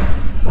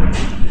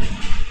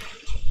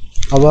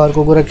 अब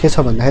अर्को कुरा के छ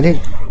भन्दाखेरि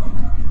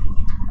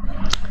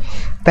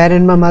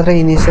प्यारेन्टमा मात्र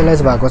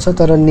इनिसियलाइज भएको छ,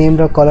 तर नेम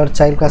र कलर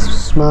चाइल्ड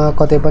क्लासमा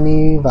कतै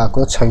पनि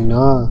भएको छैन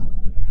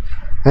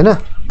हैन।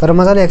 तर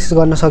मजाले एक्सेस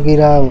गर्न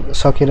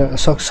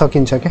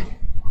सकिन्छ के।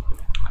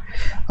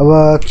 अब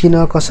किन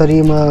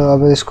कसरी म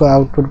अब यसको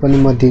आउटपुट पनि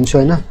म दिन्छु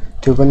हैन,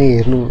 त्यो पनि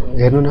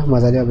हेर्नु न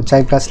मजाले। अब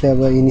चाइल्ड क्लासले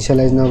अब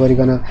इनिसियलाइज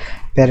नगरिकन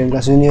प्यारेन्ट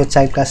क्लास, जुन यो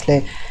चाइल्ड क्लासले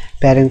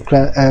प्यारेन्ट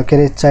क्लास के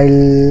अरे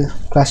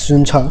चाइल्ड क्लास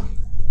जुन छ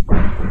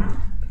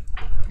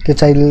त्यो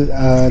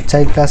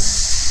चाइल्ड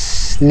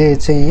क्लासले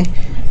चाहिँ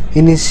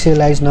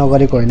इनिसियलाइज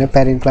नगरेको होइन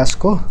प्यारेन्ट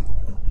क्लासको,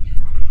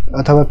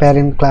 अथवा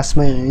प्यारेन्ट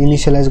क्लासमा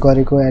इनिसियलाइज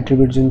गरेको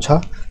एट्रिब्युट जुन छ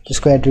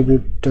त्यसको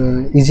एट्रिब्युट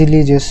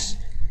इजिली जस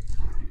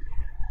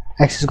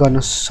एक्सेस गर्न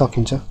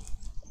सकिन्छ,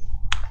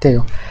 त्यही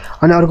हो।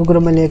 अनि अर्को कुरा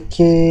मैले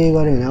के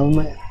गरेँ भने अब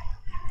म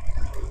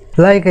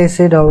लाइक आई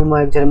सेड, अब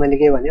म एकचोटि मैले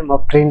के भने म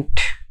प्रिन्ट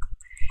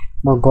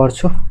म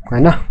गर्छु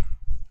हैन,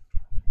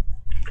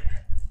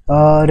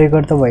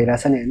 रेकर्ड त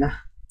भइरहेछ नि हैन।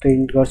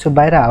 प्रिन्ट गर्छु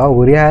बाहिर हावा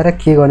हुरी आएर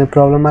के गर्ने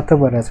प्रब्लम मात्र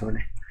भइरहेछ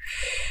भने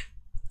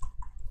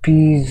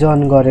पिजन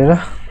गरेर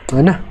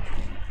हैन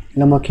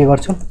ल म के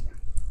गर्छु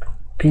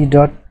p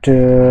डट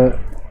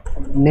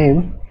नेम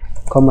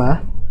कमा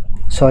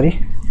सरी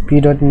p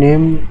डट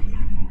नेम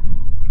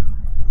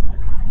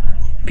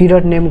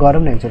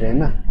गरौँ न एकचोटि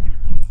हैन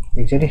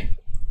एकचोटि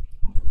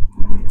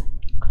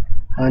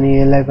अनि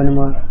यसलाई पनि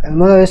म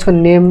यसको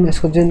नेम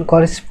यसको जुन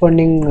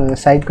करेस्पोन्डिङ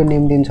साइटको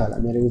नेम दिन्छ होला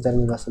मेरो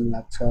विचारमा जस्तो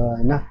लाग्छ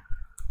हैन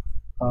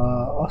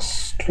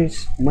अस्ट्रिच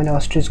मैले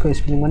अस्ट्रिचको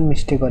स्पेलिङ पनि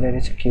मिस्टेक गरेर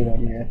चाहिँ के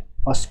गर्ने यार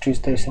अस्ट्रिच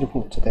त यसरी पो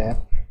हुन्छ त यार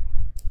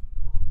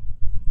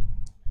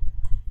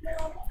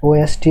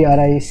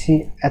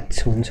OSTRICH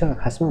हुन्छ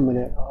खासमा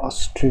मैले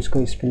अस्ट्रिचको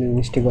स्पेलिङ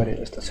मिस्टेक गरे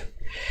जस्तो छ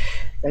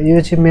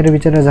यो चाहिँ मेरो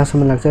विचारमा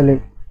जहाँसम्म लाग्छ अहिले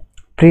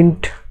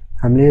प्रिन्ट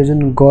हामीले यो जुन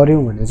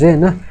गर्यौं भने चाहिँ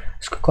हैन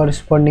यसको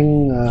करेस्पोन्डिङ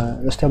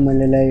जस्तो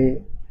मैले यसलाई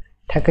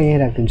ठ्याक्कै यही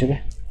राखिदिन्छु के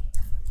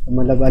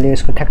मतलब अलि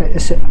यसको ठ्याक्कै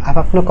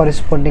आफ्नो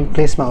करेस्पोन्डिङ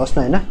प्लेसमा होस् न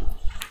हैन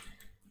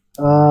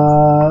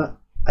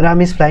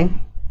Ram is flying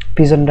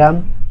pigeon Ram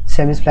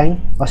स्याम इज फ्लाइङ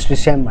अस्ट्रिच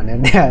स्याम भनेर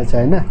दिएको छ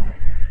हैन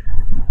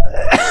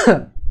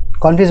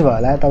कन्फ्युज भयो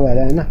होला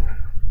तपाईहरुलाई हैन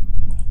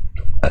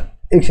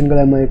एकछिनको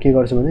लागि म के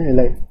गर्छु भने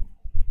यसलाई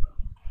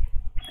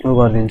उ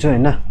गर्दिन्छु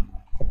हैन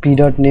p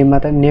डट नेम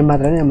मात्र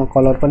नै म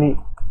कलर पनि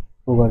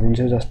उ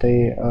गर्दिन्छु जस्तै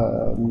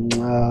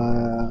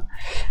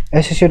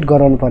एसोसिएट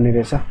गराउनु पर्ने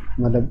रहेछ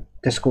मतलब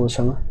त्यसको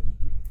उसँग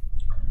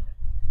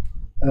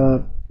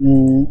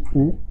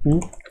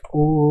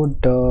ओ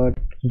डट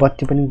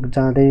बत्ती पनि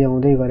जाँदै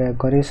आउँदै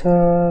गरेछ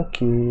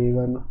के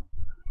गर्नु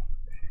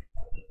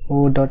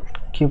ओ डट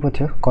के पो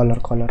थियो कलर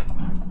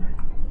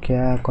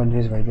क्या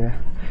कन्फ्युज भइदियो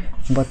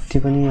बत्ती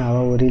पनि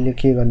हावाहुरीले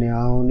के गर्ने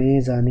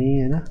आउने जाने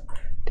हैन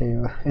त्यही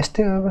हो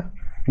यस्तै अब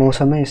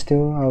मौसमै यस्तै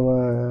हो अब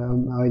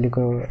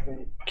अहिलेको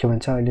के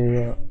भन्छ अहिले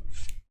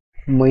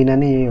महिना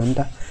नै यही हो नि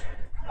त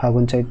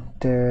फागुन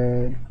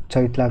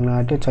चैत लाग्न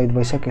आट्यो चैत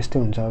वैशाख यस्तै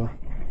हुन्छ अब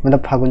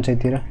मतलब फागुन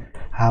चैततिर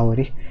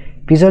हावाहुरी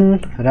पिजन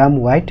राम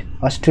व्हाइट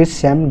अस्ट्रिच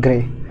स्याम ग्रे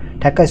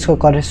ठ्याक्क यसको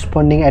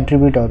करेस्पोन्डिङ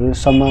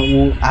एट्रिब्युटहरुसम्म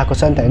आएको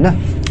छ नि त हैन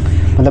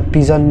मतलब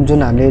पिजन जुन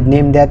हामीले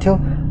नेम दिएको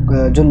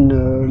थियो जुन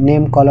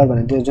नेम कलर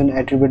भनेको त्यो जुन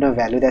एट्रिब्युटमा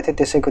भ्यालु दिएको थियो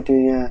त्यसैको त्यो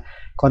यहाँ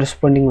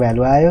करेस्पोन्डिङ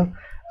भ्यालु आयो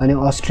अनि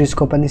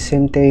अस्ट्रिचको पनि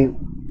सेम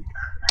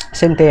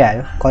त्यही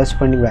आयो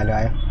करेस्पोन्डिङ भ्यालु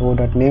आयो ओ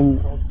dot name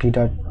p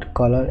dot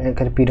colour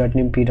p dot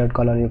name p dot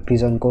colour यो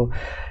पिजनको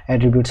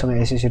एट्रिब्युटसँग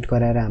एसोसिएट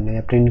गराएर हामीले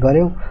यहाँ प्रिन्ट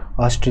गर्यौं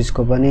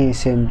अस्ट्रिचको पनि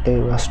सेम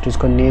त्यही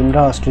अस्ट्रिचको नेम र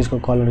अस्ट्रिचको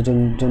कलर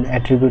जुन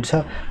एट्रिब्युट छ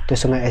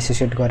त्यससँग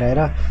एसोसिएट गराएर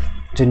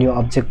जुन यो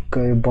अब्जेक्ट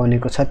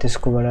बनेको छ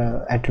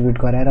त्यसकोबाट एट्रिब्युट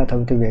गराएर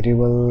अथवा त्यो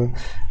भेरिएबल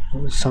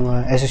सँग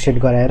एसोसिएट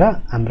गराएर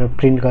हाम्रो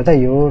प्रिन्ट गर्दा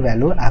यो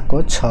भ्यालु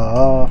आएको छ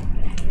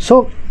सो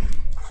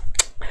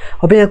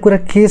अब यहाँ कुरा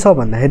के छ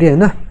भन्दाखेरि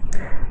हैन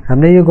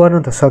हामीले यो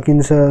गर्न त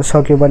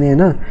सक्यो पनि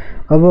हैन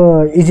अब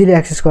इजिली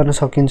एक्सेस गर्न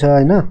सकिन्छ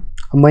हैन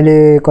मैले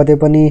कतै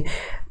पनि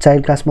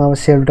चाइल्ड क्लासमा अब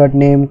सेल्फ डट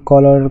नेम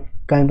कलर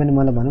कहीँ पनि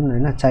मलाई भनौं न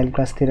हैन चाइल्ड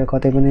क्लासतिर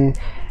कतै पनि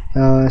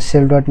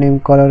सेल्फ डट नेम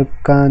कलर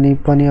कहाँ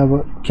पनि अब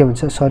के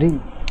भन्छ सरी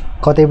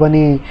कतै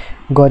पनि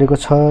गरेको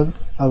छ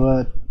अब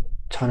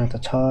छन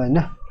त छ हैन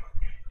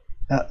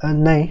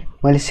नै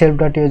मैले सेल्फ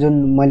डट यो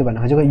जुन मैले भन्न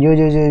खोजेको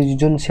यो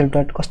जुन सेल्फ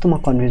डट कस्तो म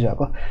कन्फ्युज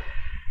भएको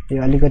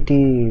यो अलिकति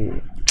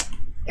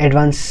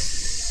एडभान्स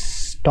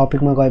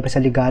टपिकमा गएपछि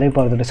अलि गाह्रै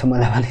पर्दो रहेछ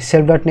मलाई भने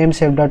self dot name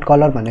self dot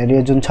colour भनेर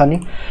यो जुन छ नि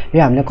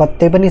यो हामीले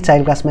कतै पनि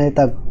चाइल्ड क्लासमा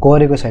त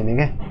गरेको छैन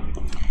के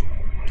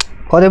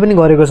कतै पनि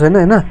गरेको छैन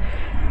हैन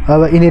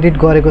अब इनहेरिट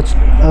गरेको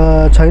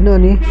छैन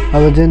अनि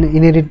अब जुन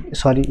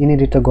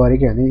इनहेरिट त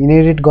गरेकै हो नि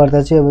इनहेरिट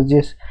गर्दा चाहिँ अब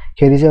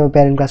खेरि चाहिँ अब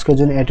प्यारेन्ट क्लासको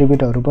जुन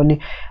एट्रिब्युटहरु पनि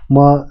म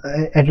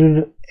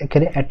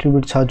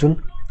एट्रिब्युट छ जुन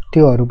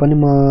त्योहरु पनि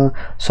म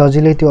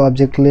सजिलै त्यो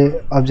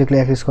अब्जेक्टले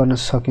एक्सेस गर्न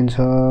सकिन्छ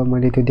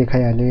मैले त्यो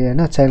देखाइहाले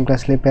हैन चाइल्ड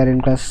क्लासले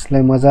प्यारेन्ट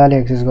क्लासलाई मजाले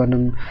एक्सेस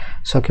गर्न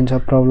सकिन्छ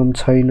प्रब्लम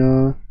छैन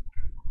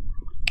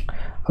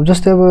अब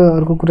जस्तै अब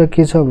अर्को कुरा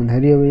के छ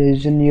भन्दाखेरि अब यो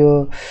जुन यो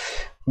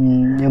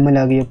मैले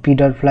अघि यो p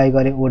डट फ्लाइ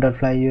गरे o डट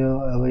फ्लाइ यो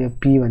अब यो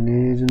p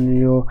भन्ने जुन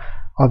यो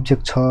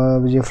अब्जेक्ट छ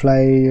अब यो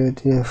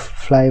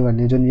फ्लाइ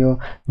भन्ने जुन यो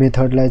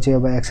मेथडलाई चाहिँ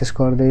अब एक्सेस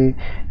गर्दै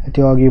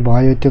त्यो अघि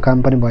भयो त्यो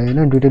काम पनि भयो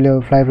हैन दुईटैले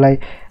फ्लाइ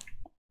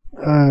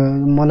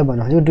मलाई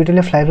भन्नु खोजेको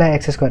दुईटैले फ्लाइ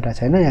एक्सेस गरिरहेको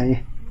छ हैन यहाँ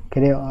के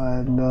रे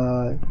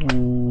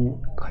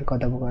खै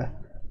कता गयो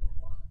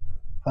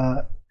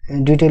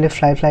दुईटैले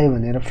फ्लाइ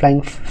भनेर फ्लाइ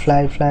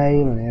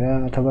भनेर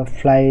अथवा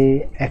फ्लाइ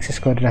एक्सेस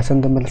गरिरहेछ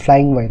नि त मतलब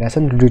फ्लाइङ भइरहेछ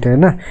नि दुईटै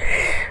हैन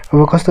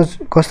अब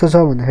कस्तो छ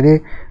भन्दाखेरि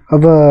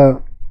अब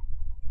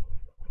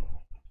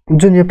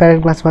जुन यो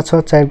प्यारेन्ट क्लासमा छ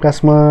चाइल्ड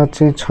क्लासमा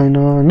चाहिँ छैन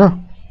हैन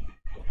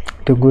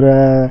त्यो कुरा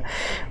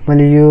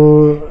मैले यो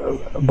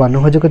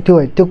भन्न खोजेको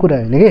त्यो कुरा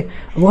हैन के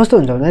अब कस्तो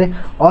हुन्छ भन्दाखेरि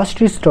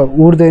अस्ट्रिच त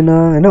उड्दैन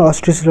हैन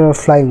अस्ट्रिच र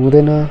फ्लाइ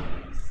हुँदैन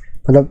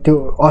मतलब त्यो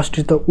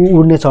अस्ट्रिच त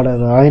उड्ने चरा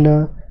त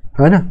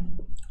हैन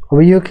अब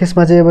यो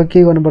केसमा चाहिँ अब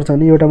के गर्नुपर्छ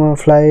भने एउटामा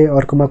फ्लाइ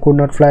अर्कोमा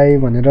कुड नट फ्लाइ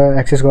भनेर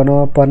एक्सेस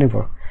गर्न पर्ने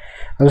भयो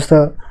जस्तो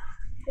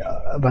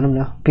भनौं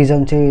न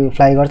पिजन चाहिँ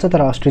फ्लाइ गर्छ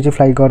तर अस्ट्रिच चाहिँ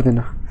फ्लाइ गर्दैन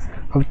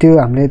अब त्यो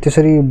हामीले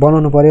त्यसरी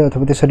बनाउनु पर्यो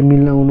अथवा त्यसरी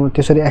मिलाउनु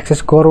त्यसरी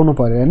एक्सेस गराउनु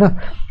पर्यो हैन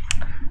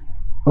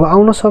अब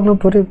आउन सक्नु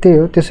पर्यो त्यही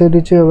हो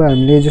त्यसरी चाहिँ अब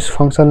हामीले जस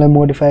फंक्सनलाई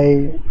मोडिफाई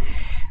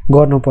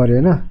गर्नु पर्यो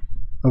हैन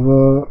अब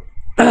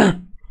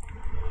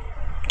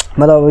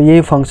मतलब अब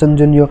यही फंक्सन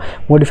जुन यो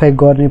मोडिफाई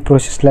गर्ने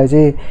प्रोसेसलाई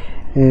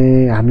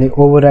चाहिँ हामीले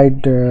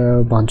ओभरराइड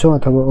भन्छौं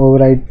अथवा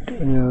ओभरराइड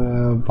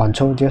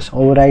भन्छौं जस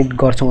ओभरराइड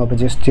गर्छौं अब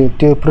जस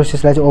त्यो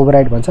प्रोसेसलाई चाहिँ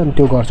ओभरराइड भन्छ अनि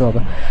त्यो गर्छौं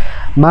अब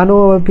मानौ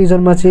अब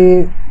पिजनमा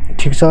चाहिँ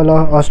ठीक छ ल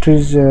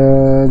अस्ट्रिच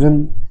जुन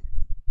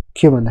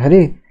के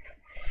भन्दाखेरि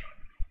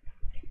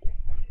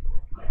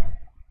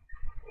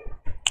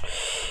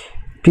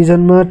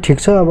पिजनमा ठीक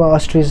छ अब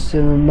अस्ट्रिच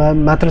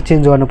मात्र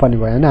चेन्ज गर्नुपर्ने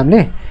भयो हैन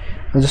हामीले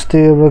जस्तै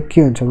अब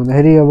के हुन्छ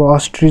भन्दाखेरि अब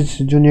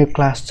अस्ट्रिच जुन यो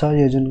क्लास छ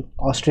यो जुन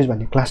अस्ट्रिच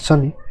भन्ने क्लास छ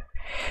नि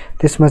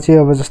त्यसमा चाहिँ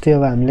अब जस्तै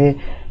अब हामीले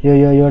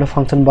यो एउटा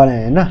फंक्सन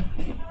बनायो हैन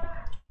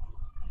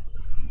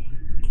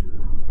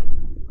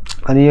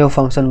अनि यो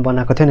फंक्सन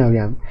बनाएको थियो नि अघि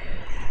हामी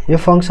यो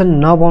फंक्सन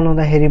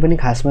नबनाउँदाखेरि पनि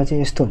खासमा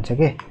चाहिँ यस्तो हुन्छ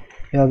के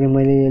यो अघि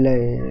मैले यसलाई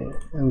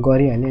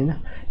गरिहाले हैन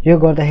यो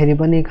गर्दाखेरि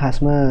पनि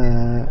खासमा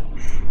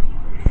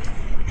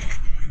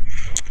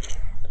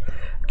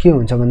के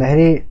हुन्छ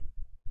भन्दाखेरि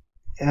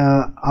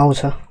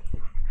आउँछ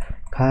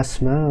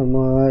खासमा म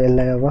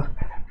यसलाई अब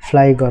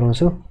फ्लाइ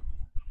गराउँछु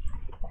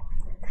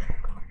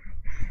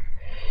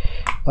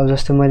अब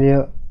जस्तै मैले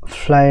यो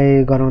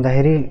फ्लाइ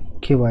गराउँदाखेरि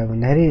के भयो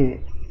भन्दाखेरि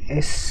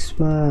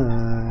यसमा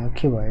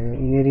के भयो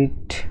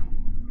इनहेरिट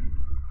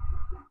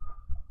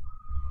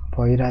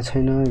भइरा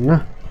छैन हैन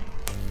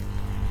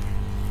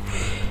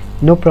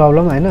नो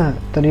प्रब्लम हैन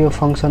तर यो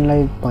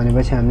फंक्सनलाई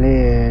भनेपछि हामीले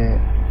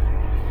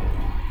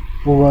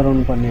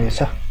गराउनु पर्ने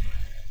रहेछ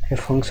यो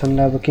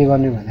फंक्सनलाई अब के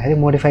गर्ने भन्दाखेरि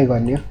मोडिफाई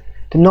गर्ने हो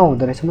त्यो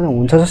नहुँदो रहेछ मलाई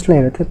हुन्छ जस्तो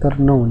लागेको थियो तर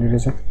नहुने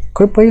रहेछ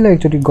खै पहिला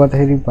एकचोटी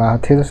गर्दाखेरि भएको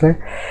थियो जस्तो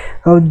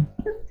अब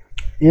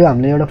यो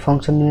हामीले एउटा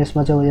फंक्सन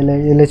यसमा चाहिँ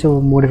यसले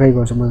चाहिँ मोडिफाई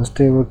गर्छु म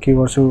जस्तै अब के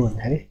गर्छु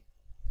भन्दाखेरि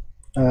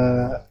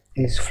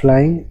is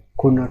flying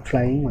could not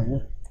flying हैन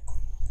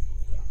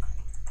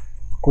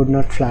कुड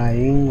नट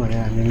फ्लाइङ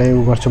भनेर हामीले उ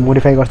गर्छु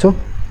मोडिफाई गर्छु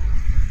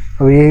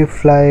अब यही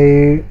फ्लाइ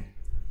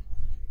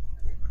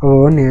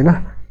हो नि हैन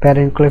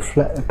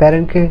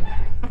प्यारेन्टकै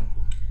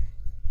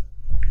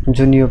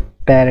जुन यो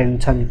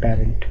प्यारेन्ट छ नि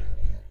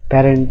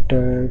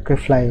प्यारेन्टकै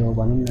फ्लाइ हो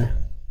भनौं न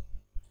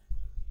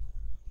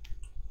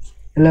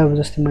यसलाई अब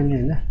जस्तै मैले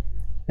हैन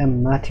यहाँ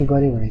माथि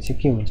गरे भने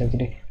चाहिँ के हुन्छ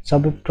कि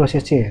सबै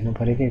प्रोसेस चाहिँ हेर्नु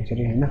पर्यो के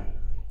एकचोटी हैन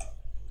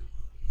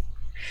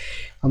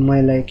अब म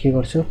यसलाई के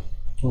गर्छु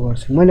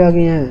मैले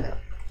अघि यहाँ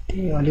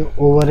अलि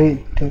ओभरै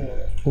त्यो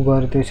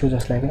गर्दैछु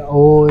जसलाई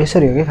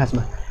यसरी हो के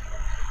खासमा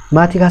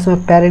माथि खासमा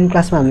प्यारेन्ट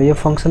क्लासमा हामीले यो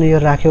फंक्सन यो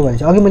राख्यो भने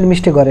चाहिँ अघि मैले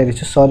मिस्टेक गरेको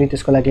छु सरी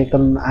त्यसको लागि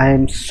एकदम I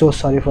am so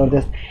sorry for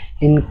this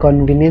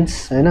इनकन्भिनियन्स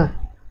हैन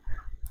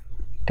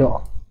त्यो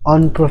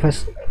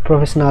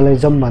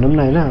प्रोफेसनलिज्म भनौं न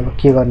हैन अब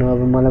के गर्नु अब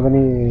मलाई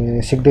पनि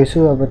सिक्दै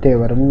छु अब त्यही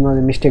भएर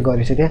मैले मिस्टेक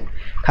गरेछु त्यहाँ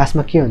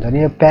खासमा के हुन्छ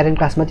भने यो प्यारेन्ट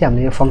क्लासमा चाहिँ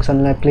हामीले यो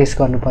फंक्सनलाई प्लेस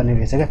गर्नुपर्ने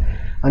रहेछ के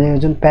अनि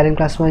जुन प्यारेन्ट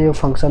क्लासमा यो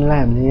फंक्सनलाई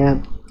हामीले यहाँ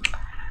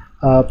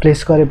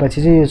प्लेस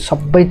गरेपछि चाहिँ यो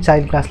सबै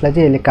चाइल्ड क्लासलाई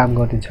चाहिँ यसले काम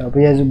गरिदिन्छ अब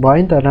यहाँ भयो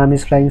नि त राम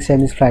इज फ्लाइङ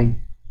स्याम इज फ्लाइङ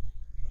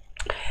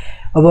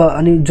अब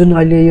अनि जुन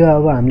अहिले यो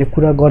अब हामीले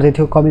कुरा गर्दै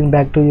थियौ कमिङ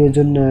ब्याक टु यो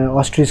जुन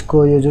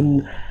अस्ट्रिचको यो जुन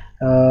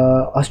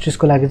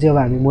अस्ट्रिचको लागि चाहिँ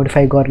अब हामी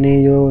मोडिफाई गर्ने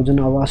यो जुन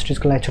अब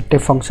अस्ट्रिचको लागि छुट्टै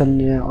फंक्सन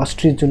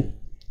अस्ट्रिच जुन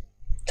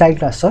चाइल्ड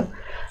क्लास छ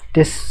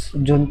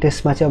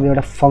त्यसमा चाहिँ अब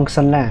एउटा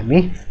फंक्सनलाई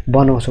हामी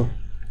बनाउँछौं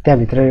त्यहाँ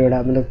भित्र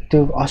एउटा मतलब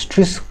त्यो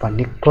अस्ट्रिच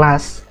भन्ने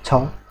क्लास छ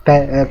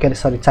के अरे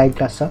सरी चाइल्ड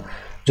क्लास छ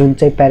जुन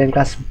चाहिँ प्यारेन्ट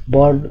क्लास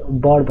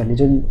बर्ड भन्ने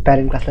जुन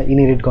प्यारेन्ट क्लासलाई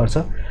इनहेरिट गर्छ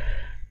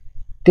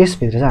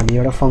त्यसभित्र चाहिँ हामी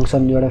एउटा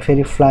फंक्सन एउटा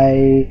फेरि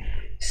फ्लाइ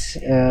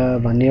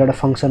भन्ने एउटा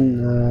फंक्सन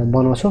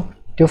बनाउँछौं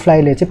त्यो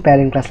फ्लाइले चाहिँ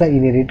प्यारेन्ट क्लासलाई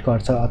इनहेरिट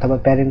गर्छ अथवा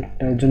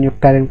प्यारेन्ट जुन यो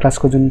प्यारेन्ट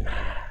क्लासको जुन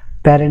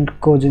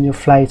प्यारेन्टको जुन यो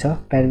फ्लाइ छ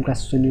प्यारेन्ट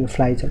क्लास जुन यो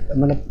फ्लाइ छ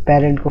मतलब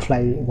प्यारेन्टको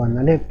फ्लाइ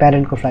भन्नाले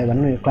प्यारेन्टको फ्लाइ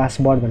भनौं न यो क्लास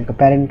बर्ड भनेको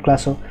प्यारेन्ट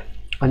क्लास हो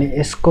अनि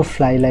यसको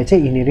फ्लाइलाई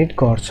चाहिँ इनहेरिट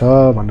गर्छ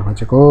भन्न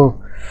खोजेको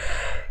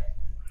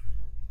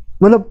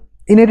मतलब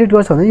इनहेरिट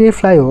गर्छ भने यही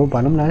फ्लाइ हो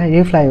भनौं न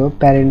यही फ्लाइ हो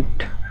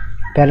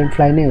प्यारेन्ट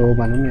फ्लाइ नै हो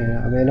भनौं न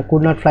अब यसलाई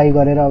कुड नट फ्लाइ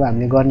गरेर अब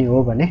हामीले गर्ने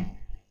हो भने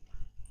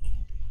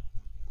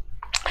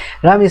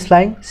राम इज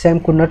फ्लाइङ स्याम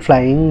कुड नट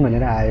फ्लाइङ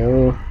भनेर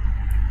आयो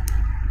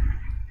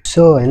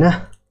सो हैन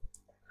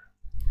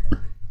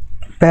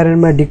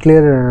प्यारेन्टमा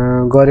डिक्लेयर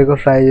गरेको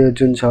फ्लाइ यो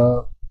जुन छ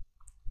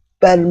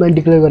प्यारेन्टमा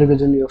डिक्लेयर गरेको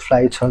जुन यो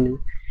फ्लाइ छ नि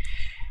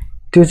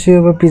त्यो चाहिँ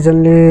अब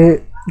पिजनले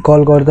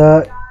कल गर्दा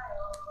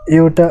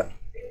एउटा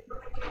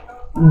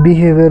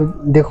बिहेभियर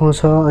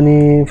देखाउँछ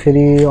अनि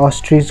फेरि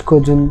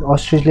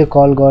अस्ट्रिचले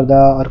कल गर्दा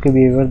अर्को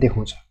बिहेभियर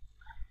देखाउँछ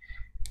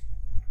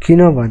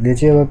किनभने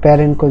चाहिँ अब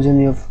प्यारेन्टको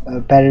जुन यो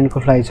प्यारेन्टको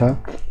फ्लाइ छ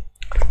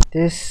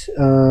त्यस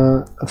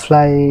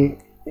फ्लाइ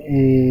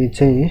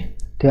चाहिँ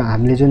त्यो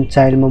हामीले जुन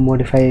चाइल्डमा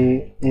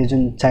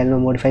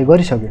मोडिफाई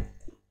गरिसक्यो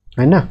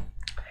हैन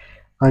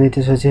अनि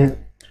त्यसपछि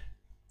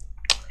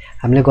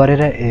हामीले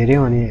गरेर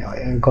हेर्यौं अनि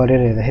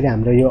गरेर हेर्दाखेरि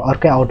हाम्रो यो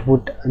अर्कै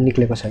आउटपुट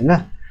निक्लेको छ हैन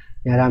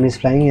यहाँ राम इज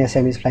फ्लाइङ या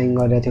स्याम इज फ्लाइङ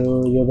गरेको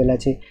थियो यो बेला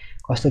चाहिँ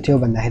कस्तो थियो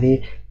भन्दाखेरि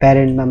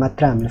प्यारेन्टमा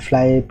मात्र हामीले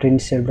fly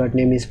print self dot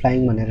name is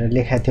flying भनेर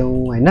लेखेका थियौँ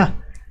होइन।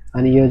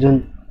 अनि यो जुन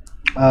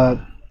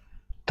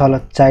तल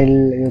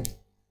चाइल्ड यो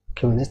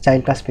के भन्छ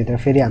चाइल्ड क्लासभित्र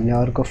फेरि हामीले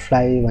अर्को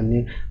फ्लाइ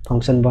भन्ने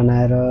फङ्सन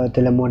बनाएर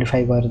त्यसलाई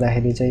मोडिफाई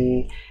गर्दाखेरि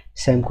चाहिँ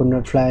स्याम could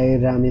not fly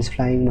Ram is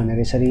flying भनेर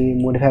यसरी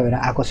मोडिफाई भएर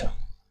आएको छ,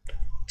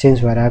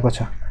 चेन्ज भएर आएको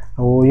छ।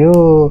 हो यो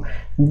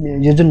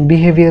जुन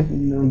बिहेभियर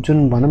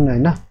जुन भनौँ न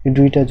होइन, यो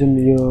दुईवटा जुन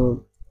यो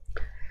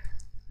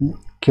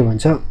के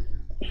भन्छ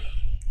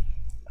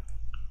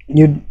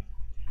यो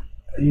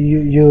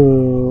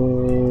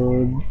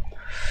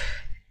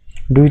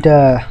दुईवटा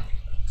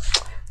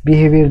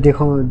बिहेभियर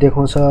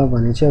देखाउँछ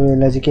भने चाहिँ अब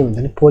यसलाई चाहिँ के भन्छ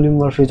भने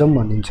पोलिमोर्फिजम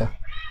भनिन्छ,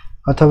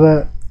 अथवा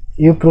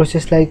यो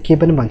प्रोसेसलाई के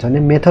पनि भन्छ भने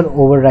मेथड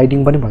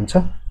ओभरराइडिङ पनि भन्छ,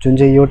 जुन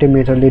चाहिँ एउटै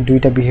मेथडले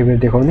दुईवटा बिहेभियर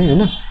देखाउने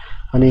होइन।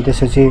 अनि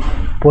त्यसपछि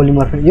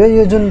पोलिमोर्फिजम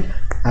यो जुन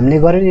हामीले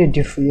गर्यो नि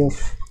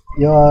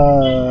यो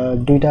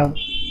दुईवटा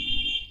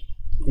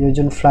यो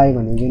जुन फ्लाइ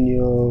भन्ने जुन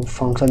यो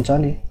फङ्सन छ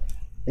नि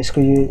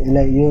यसको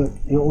यसलाई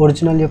यो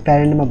ओरिजिनल यो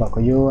प्यारेन्टमा भएको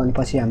यो अनि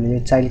पछि हामीले यो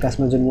चाइल्ड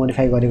क्लासमा जुन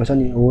मोडिफाई गरेको छ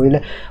नि हो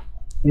यसलाई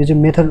यो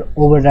चाहिँ मेथड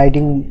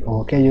ओभरराइडिङ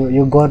हो क्या।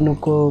 यो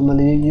गर्नुको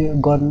मतलब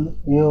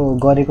यो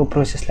गरेको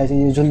प्रोसेसलाई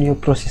चाहिँ यो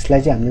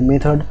प्रोसेसलाई चाहिँ हामीले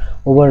मेथड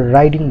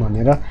ओभरराइडिङ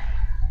भनेर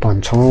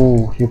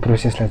भन्छौँ। यो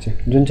प्रोसेसलाई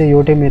चाहिँ जुन चाहिँ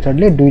एउटै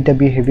मेथडले दुईवटा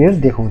बिहेभियर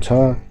देखाउँछ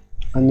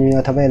अनि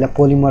अथवा यसलाई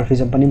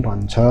पोलिमोर्फिजम पनि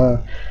भन्छ।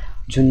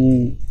 जुन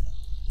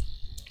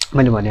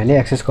मैले भनिहालेँ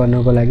एक्सेस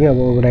गर्नको लागि अब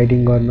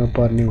ओभरराइडिङ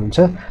गर्नुपर्ने हुन्छ,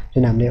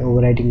 जुन हामीले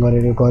ओभरराइडिङ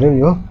गऱ्यौँ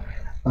यो।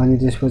 अनि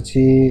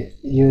त्यसपछि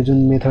यो जुन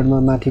मेथडमा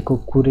माथिको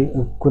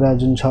कुरा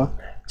जुन छ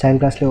चाइल्ड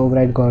क्लासले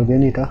ओभरराइड गर्दैन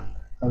नि त,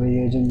 अब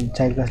यो जुन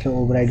चाइल्ड क्लासले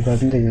ओभरराइड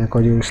गर्दैन त यहाँको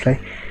यो उसलाई।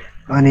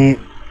 अनि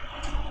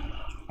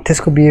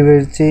त्यसको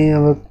बिहेभियर चाहिँ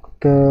अब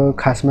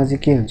खासमा चाहिँ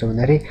के हुन्छ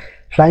भन्दाखेरि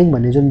फ्लाइङ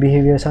भन्ने जुन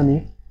बिहेभियर छ नि,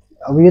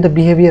 अब यो त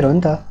बिहेभियर हो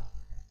नि त,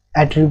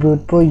 एट्रिब्युट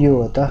पो यो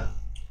हो त,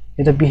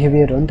 यो त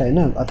बिहेभियर हो नि त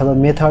होइन, अथवा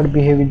मेथड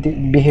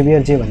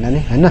बिहेभियर जे भन्दा नि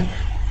होइन।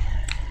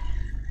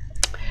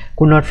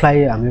 कुड नट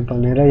फ्लाइ हामीले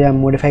भनेर या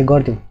मोडिफाई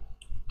गरिदिउँ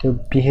त्यो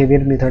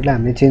बिहेभियर मेथडलाई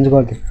हामीले चेन्ज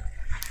गरिदिउँ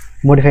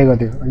मोडिफाई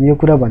गरिदिउँ, अनि यो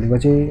कुरा भनेको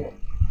चाहिँ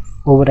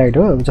ओभरराइड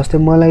हो। जस्तै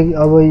मलाई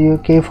अब यो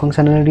केही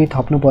फङ्सनालिटी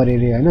थप्नु पऱ्यो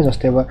अरे होइन,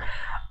 जस्तै अब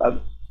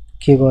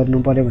के गर्नु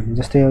पऱ्यो भने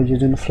जस्तै अब यो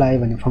जुन फ्लाइ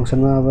भन्ने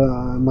फङ्सनमा अब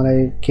मलाई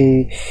केही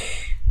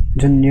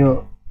जुन यो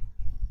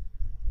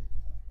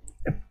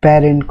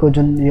प्यारेन्टको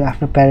जुन यो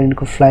आफ्नो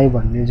प्यारेन्टको फ्लाइ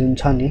भन्ने जुन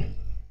छ नि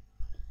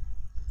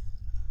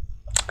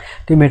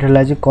त्यो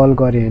मेथडलाई चाहिँ कल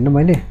गरेँ होइन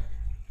मैले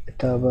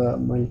त। अब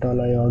मैले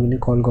तँलाई अघि नै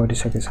कल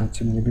गरिसकेँ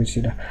साँच्चै मैले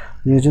बिर्सिरहेँ।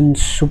 यो जुन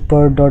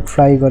सुपर डट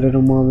फ्लाइ गरेर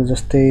म अब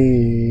जस्तै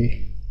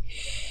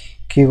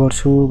के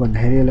गर्छु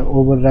भन्दाखेरि यसलाई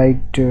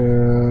ओभरराइड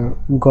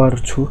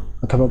गर्छु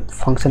अथवा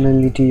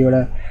फङ्सनालिटी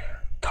एउटा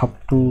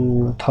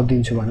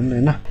थपिदिन्छु भनौँ न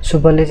होइन।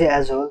 सुपरले चाहिँ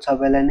एज होल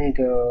सबैलाई नै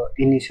त्यो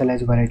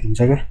इनिसियलाइज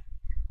गराइदिन्छ क्या,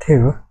 त्यही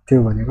हो त्यो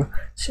भनेको।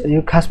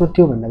 यो खासमा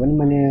त्यो भन्दा पनि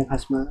मैले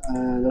खासमा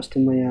जस्तै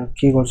म यहाँ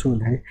के गर्छु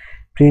भन्दाखेरि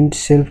print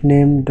self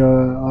name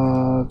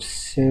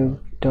self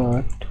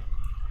dot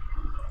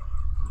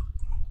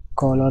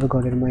colour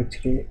गरेर म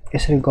एक्चुअली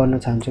यसरी गर्न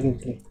चाहन्छु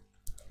कि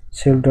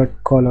सेल्फ डट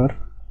कलर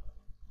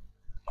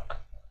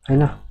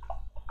होइन,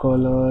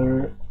 कलर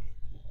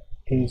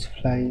इज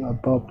फ्लाइङ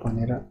अबभ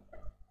भनेर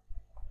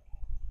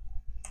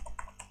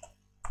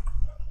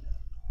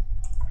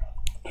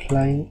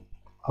फ्लाइङ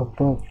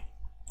अबभ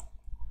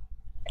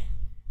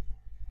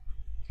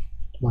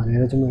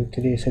भनेर चाहिँ म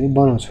एक्चुअली यसरी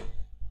बनाउँछु।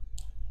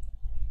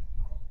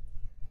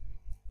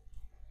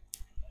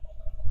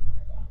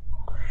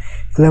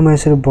 यसलाई म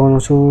यसरी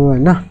बनाउँछु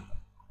होइन।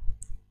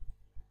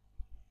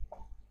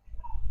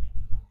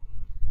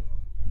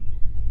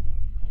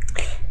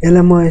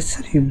 यसलाई म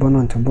यसरी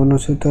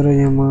बनाउँछु तर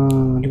यहाँ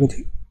अलिकति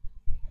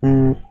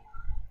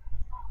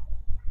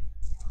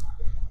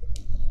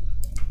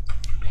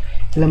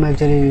यसलाई म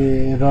एक्चुअली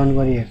रन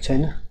गरी हेर्छु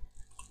होइन।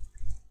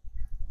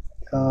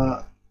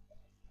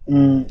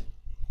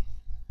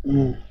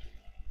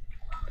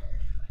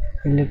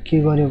 यसले के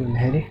गर्यो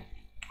भन्दाखेरि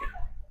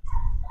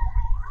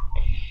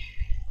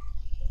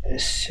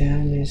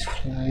Sam is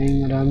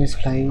flying, Ram is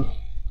flying.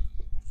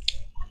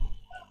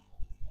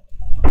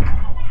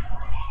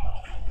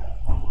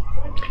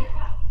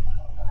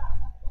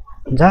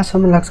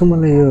 जहाँसम्म लाग्छ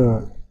मलाई यो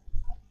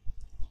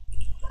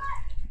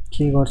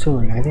के गर्छु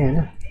भन्दाखेरि होइन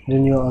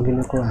जुन यो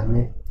अघिल्लोको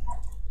हामीले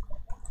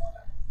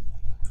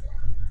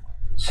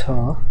छ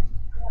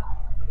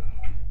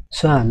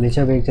सो हामीले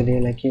चाहिँ अब एक्चुअली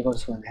यसलाई के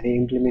गर्छु भन्दाखेरि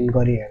इम्प्लिमेन्ट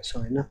गरी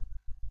हेर्छौँ होइन।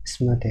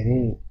 यसमा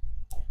धेरै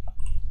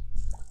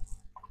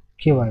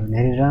के भयो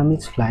भन्दाखेरि राम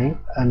इज फ्लाइङ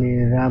अनि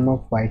Ram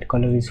of white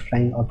colour is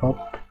flying अबभ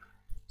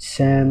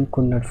स्याम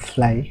कुड नट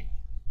फ्लाइ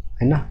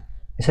होइन,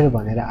 यसरी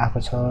भनेर आएको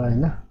छ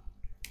होइन।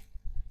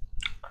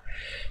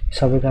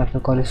 सबैको आफ्नो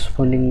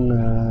करेस्पोन्डिङ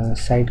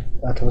साइड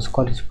अथवा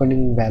करेस्पोन्डिङ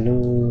भ्यालु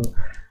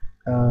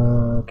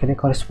के अरे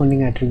करेस्पोन्डिङ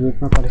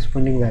एट्रिब्युटमा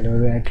करेस्पोन्डिङ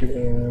भ्यालुहरू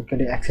के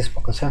अरे एक्सेस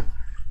भएको छ।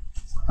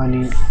 अनि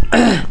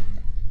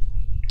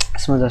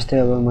यसमा जस्तै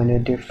अब मैले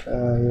यो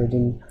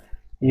जुन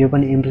यो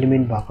पनि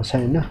इम्प्लिमेन्ट भएको छ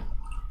होइन।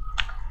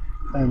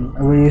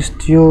 अब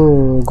यो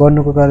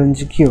गर्नुको कारण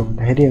चाहिँ के हो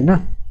भन्दाखेरि होइन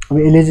अब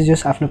यसले चाहिँ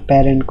जस्ट आफ्नो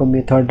प्यारेन्टको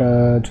मेथड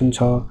जुन छ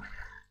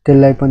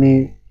त्यसलाई पनि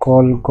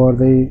कल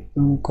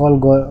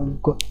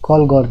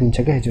गरिदिन्छ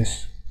क्या जस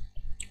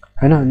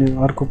होइन। अनि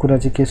अर्को कुरा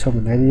चाहिँ के छ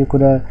भन्दाखेरि यो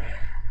कुरा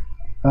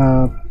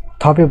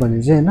थप्यो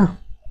भने चाहिँ होइन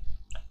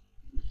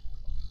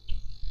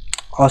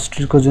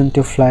अस्ट्रिचको जुन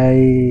त्यो फ्लाइ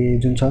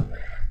जुन छ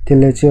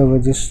त्यसले चाहिँ अब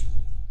जस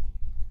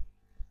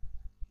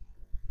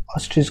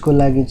अस्ट्रिचको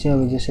लागि चाहिँ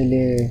अब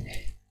जसले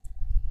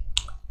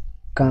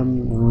काम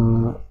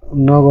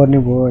नगर्ने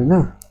भयो होइन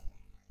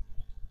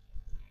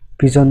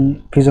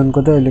पिजनको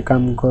त अहिले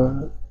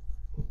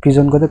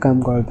पिजनको त काम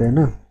गर्दैन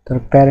तर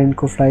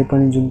प्यारेन्टको फ्लाइ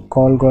पनि जुन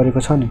कल गरेको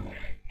छ नि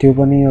त्यो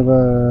पनि अब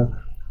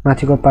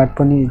माथिको पार्ट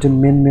पनि जुन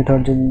मेन मेथड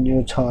जुन यो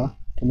छ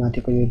त्यो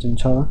माथिको यो जुन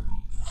छ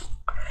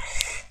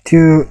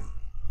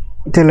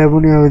त्यसलाई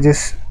पनि अब जस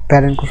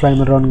प्यारेन्टको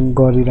फ्लाइमा रन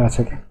गरिरहेछ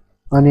क्या।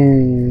 अनि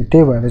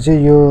त्यही भएर चाहिँ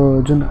यो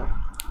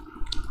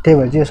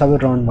सबै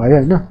रन भयो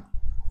होइन।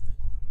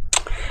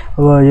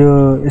 अब यो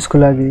यसको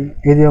लागि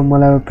यदि अब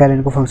मलाई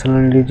प्यारेन्टको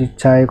फङ्सनालिटी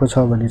चाहिएको छ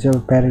भने चाहिँ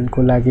अब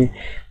प्यारेन्टको लागि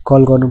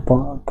कल गर्नु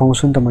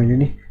पाउँछु नि त मैले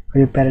नि।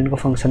 यो प्यारेन्टको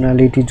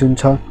फङ्सनालिटी जुन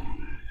छ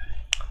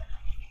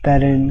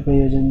प्यारेन्टको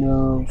यो जुन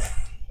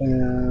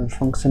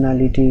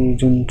फङ्सनालिटी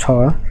जुन छ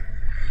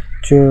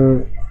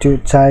त्यो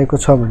चाहिएको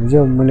छ भने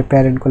चाहिँ अब मैले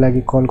प्यारेन्टको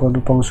लागि कल गर्नु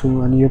पाउँछु।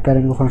 अनि यो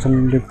प्यारेन्टको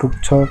फङ्सनालिटी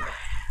पुग्छ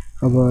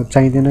अब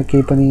चाहिँदैन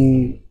केही पनि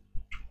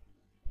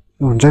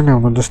हुन्छ नि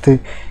अब जस्तै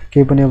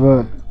केही पनि अब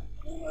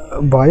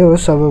भयो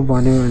होस् अब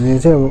भन्यो भने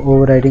चाहिँ अब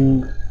ओभरराइडिङ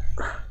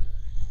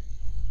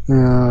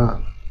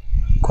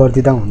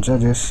गरिदिँदा हुन्छ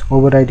जस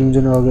ओभरराइडिङ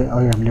जुन अघि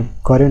हामीले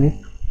गर्यो नि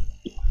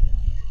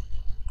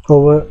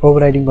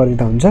ओभरराइडिङ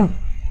गरिदिँदा हुन्छ।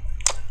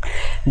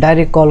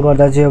 डाइरेक्ट कल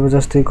गर्दा चाहिँ अब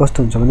जस्तै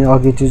कस्तो हुन्छ भने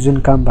अघि चाहिँ जुन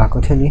काम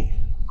भएको थियो नि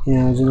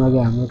यहाँ जुन अघि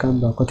हाम्रो काम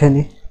भएको थियो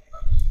नि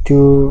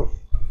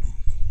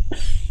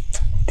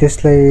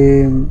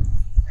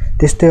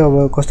त्यस्तै अब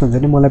कस्तो हुन्छ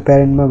नि मलाई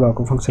प्यारेन्टमा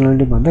भएको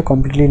फङ्सनालिटी भन्दा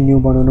कम्प्लिटली न्यू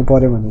बनाउनु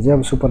पर्यो भने चाहिँ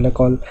अब सुपरलाई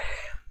कल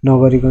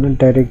नगरिकन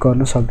डाइरेक्ट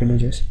गर्न सक्दैन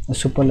जस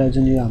सुपरलाई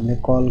जुन यो हामीले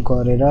कल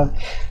गरेर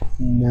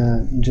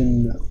जुन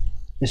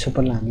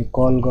सुपरलाई हामी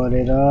कल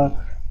गरेर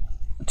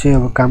चाहिँ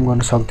अब काम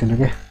गर्न सक्दैन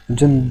क्या।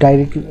 जुन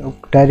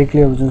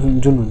डाइरेक्टली अब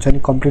जुन हुन्छ नि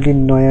कम्प्लिटली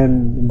नयाँ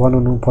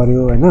बनाउनु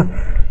पर्यो होइन।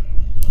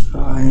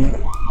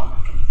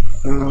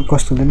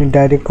 कस्तो हुन्छ नि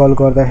डाइरेक्ट कल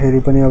गर्दाखेरि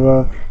पनि अब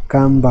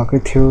काम भएकै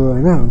थियो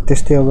होइन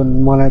त्यस्तै अब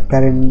मलाई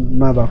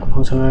प्यारेन्टमा भएको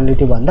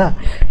फङ्सनालिटी भन्दा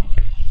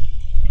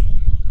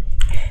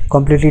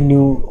कम्प्लिटली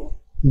न्यू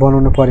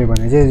बनाउनु पर्यो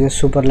भने चाहिँ यो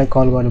सुपरलाई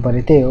कल गर्नु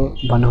पर्यो। त्यही हो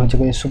भन्न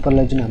खोजेको यो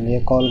सुपरलाई जुन हामीले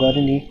कल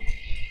गर्यो नि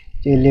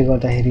त्यसले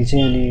गर्दाखेरि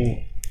चाहिँ अनि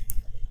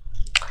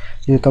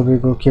यो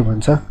तपाईँको के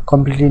भन्छ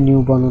कम्प्लिटली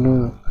न्यू बनाउनु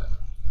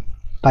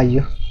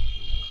पाइयो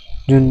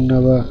जुन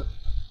अब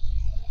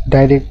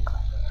डाइरेक्ट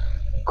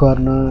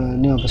गर्न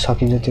नै अब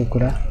सकिन्छ त्यो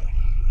कुरा।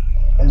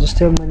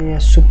 जस्तै मैले यहाँ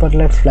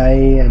सुपरलाई फ्लाइ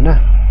होइन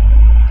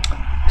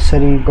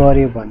यसरी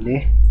गरेँ भने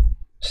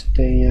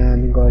जस्तै यहाँ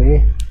गरेँ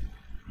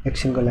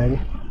एकछिनको लागि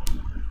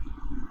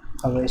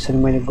अब यसरी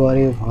मैले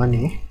गरेँ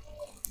भने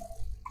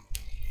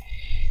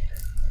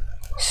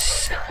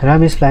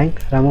Ram is flying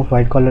Ram of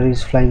white colour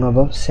is flying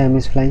अबभ स्याम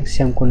इज फ्लाइङ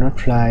स्याम कुड नट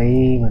फ्लाइ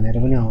भनेर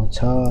पनि आउँछ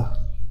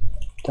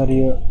तर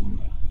यो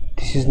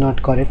this is not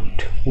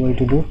correct way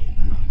to do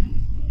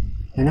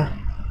होइन।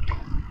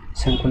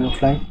 स्याम कुड नट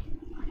फ्लाइ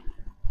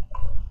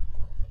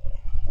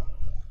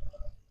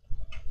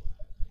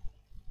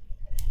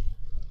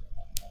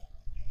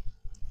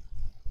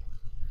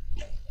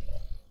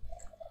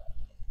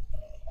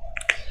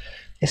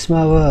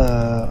यसमा अब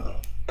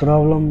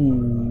प्रब्लम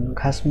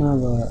खासमा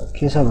अब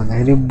के छ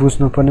भन्दाखेरि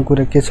बुझ्नुपर्ने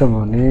कुरा के छ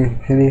भने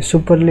फेरि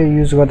सुपरले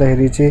युज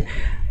गर्दाखेरि चाहिँ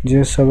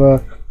जस अब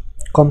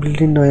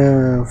कम्प्लिटली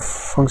नयाँ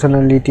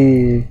फङ्सनालिटी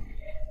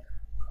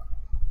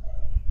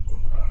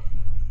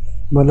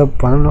मतलब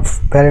भनौँ न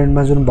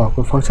प्यारेन्टमा जुन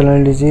भएको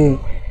फङ्सनालिटी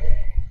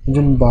चाहिँ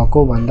जुन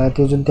भएको भन्दा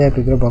त्यो जुन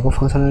त्यहाँभित्र भएको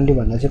फङ्सनालिटी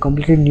भन्दा चाहिँ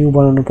कम्प्लिटली न्यू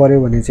बनाउनु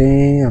पर्यो भने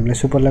चाहिँ हामीले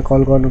सुपरलाई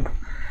कल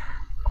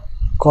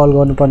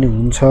गर्नुपर्ने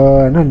हुन्छ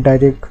होइन।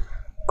 डाइरेक्ट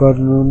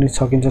गर्नु नि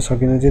सकिन्छ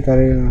सकिन चाहिँ तर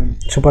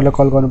सुपरलाई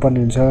कल गर्नुपर्ने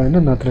हुन्छ होइन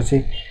नत्र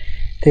चाहिँ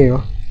त्यही हो।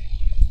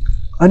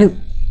 अनि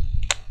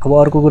अब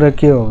अर्को कुरा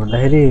के हो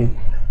भन्दाखेरि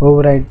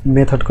ओभरराइड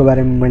मेथडको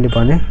बारेमा मैले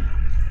भने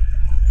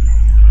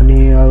अनि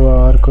अब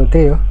अर्को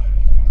त्यही हो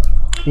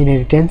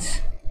इनहेरिटेन्स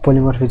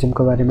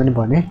पोलिमर्फिजमको बारेमा नि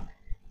भने।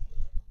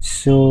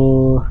 सो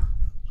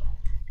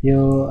यो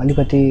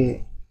अलिकति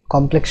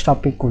कम्प्लेक्स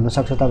टपिक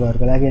हुनसक्छ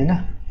तपाईँहरूको लागि होइन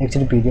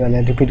एकचोटि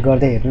भिडियोलाई रिपिट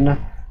गर्दै हेर्नु न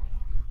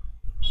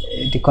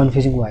यति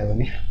कन्फ्युजिङ भयो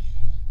भने।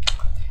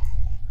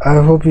 I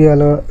hope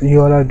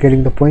you are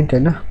getting the point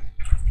होइन।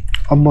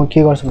 अब म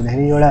के गर्छु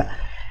भन्दाखेरि एउटा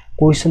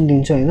क्वेसन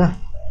दिन्छु होइन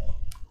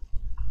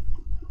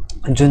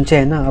जुन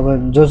चाहिँ होइन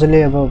अब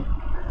जसले अब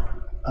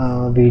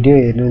भिडियो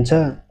हेर्नुहुन्छ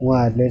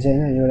उहाँहरूले चाहिँ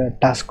होइन एउटा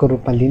टास्कको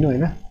रूपमा लिनु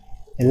होइन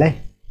यसलाई।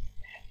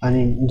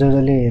 अनि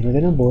जसले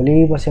हेर्नुहुँदैन भोलि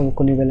पर्सि अब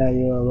कुनै बेला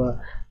यो अब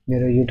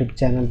मेरो युट्युब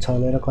च्यानल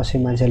चलेर कसै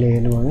मान्छेले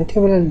हेर्नुभयो भने त्यो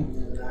बेला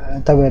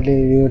तपाईँहरूले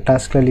यो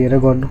टास्कलाई लिएर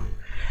गर्नु।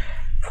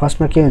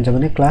 फर्स्टमा के हुन्छ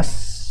भने क्लास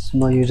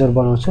म युजर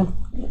बनाउँछु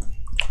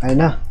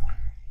हैन।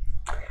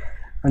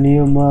 अनि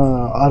यो म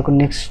अर्को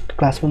नेक्स्ट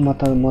क्लासमा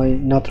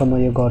नत्र म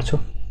यो गर्छु।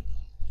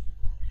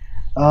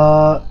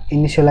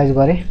 इनिसियलाइज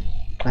गरेँ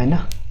हैन।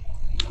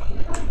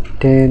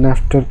 देन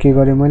आफ्टर के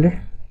गरेँ मैले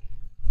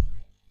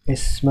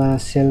यसमा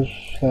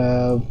सेल्फ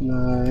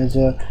एज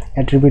अ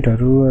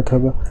एट्रिब्युटहरू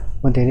अथवा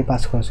म धेरै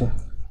पास गर्छु,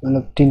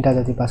 मतलब 3टा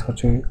जति पास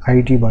गर्छु।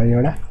 आइडी भयो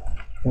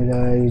एउटा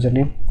युजर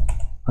नेम,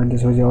 अनि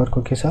त्यसपछि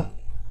अर्को के छ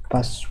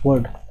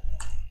पासवर्ड,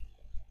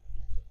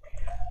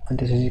 अनि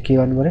त्यसपछि के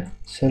गर्नु पर्यो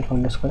सेल्फ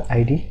अन्डरस्कोर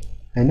आइडी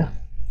हैन।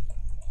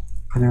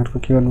 अनि अर्को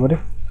के गर्नु पर्यो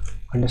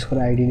अन्डरस्कोर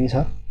आइडी नै छ,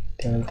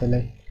 त्यही भएर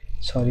त्यसलाई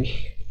सरी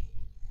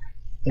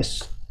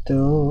यस्तो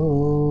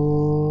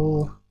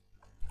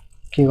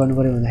के गर्नु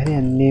पर्यो भन्दाखेरि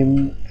नेम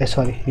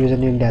सरी युजर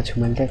नेम दिएको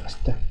छु मैले। त्यहाँ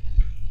कस्तो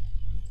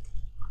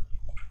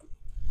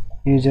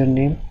युजर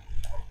नेम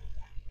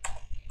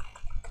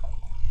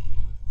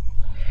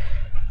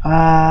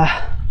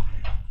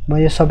म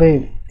यो सबै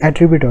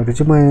एट्रिब्युटहरू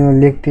चाहिँ म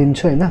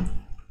लेखिदिन्छु हैन।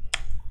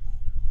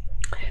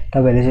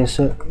 तपाईहरुले चाहिँ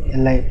यसो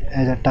यसलाई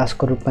एज अ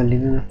टास्कको रूपमा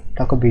लिनु न,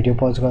 टक्क भिडियो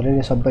पज गरेर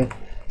यो सबै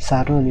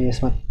सार्नु। अनि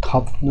यसमा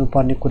थप्नु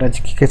पर्ने कुरा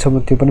चाहिँ के छ म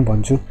त्यो पनि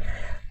भन्छु।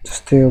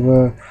 जस्तै अब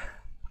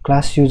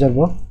क्लास युजर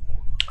भयो,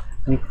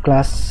 अनि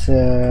क्लास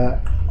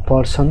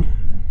पर्सन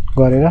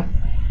गरेर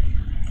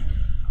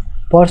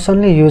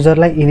पर्सनले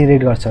युजरलाई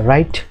इनहेरिट गर्छ,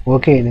 राइट हो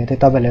कि हैन त्यो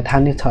तपाईहरुलाई थाहा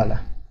नै छ होला।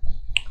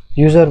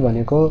 युजर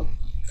भनेको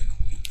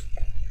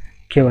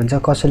के भन्छ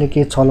कसैले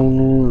के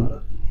चलाउनु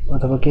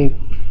अथवा के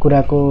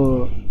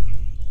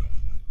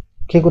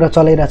कुरा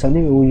चलाइरहेछ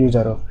भने ऊ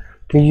युजर हो।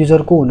 त्यो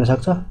युजर को हुन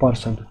सक्छ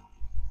पर्सन।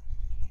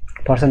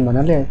 पर्सन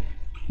भन्नाले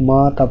म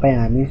तपाई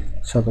हामी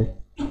सबै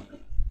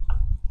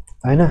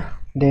हैन।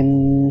 देन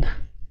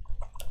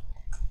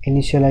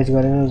इनिसियलाइज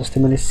गरेर जस्तै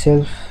मैले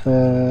self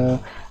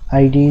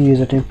ID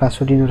user name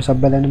password यिनीहरु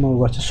सबैलाई नै म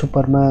गर्छु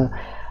सुपरमा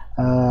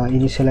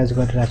इनिसियलाइज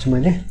गरिरहेको छु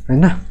मैले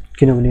हैन।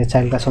 किनभने यो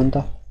चाइल्ड क्लास हो नि त।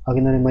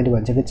 अघि नै मैले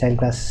भन्छ कि चाइल्ड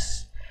क्लास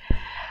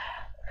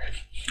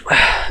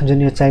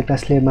जुन यो चाइल्ड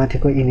क्लासले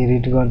माथिको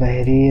इनहेरिट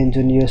गर्दाखेरि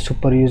जुन यो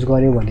सुपर युज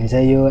गर्यो भने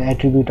चाहिँ यो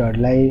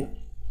एट्रिब्युटहरुलाई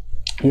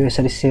यो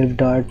यसरी self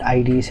dot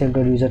ID self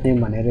dot user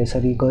name भनेर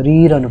यसरी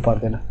गरिरहनु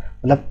पर्दैन।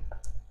 मतलब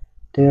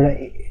त्यो एउटा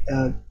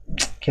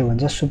के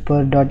भन्छ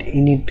सुपर डट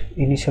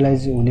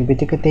इनिशियलाइज हुने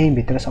बित्तिकै त्यही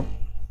भित्र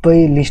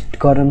सबै लिस्ट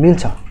गर्न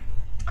मिल्छ।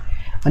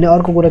 अनि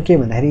अर्को कुरा के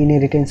भन्दाखेरि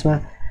इनहेरिटेन्समा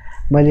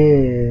मैले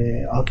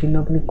अघि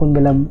न पनि कुन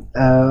बेला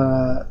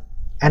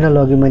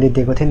एनालोजी मैले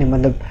दिएको थिएँ नि।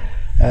 मतलब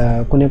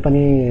कुनै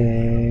पनि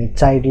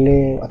चाइल्डले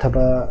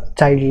अथवा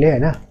चाइल्डले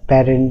हैन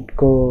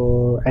प्यारेन्टको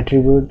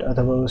एट्रिब्युट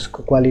अथवा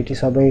उसको क्वालिटी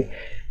सबै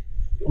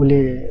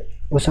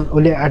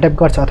उसले एडप्ट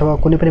गर्छ, अथवा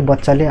कुनै पनि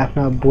बच्चाले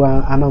आफ्नो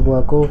आमा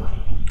बुवाको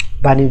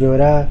बानी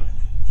बेहोरा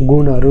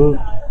गुणहरू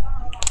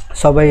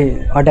सबै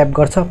एडप्ट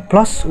गर्छ।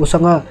 प्लस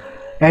उसँग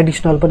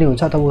एडिसनल पनि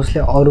हुन्छ अथवा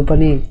उसले अरु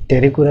पनि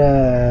धेरै कुरा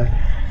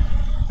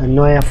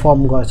नयाँ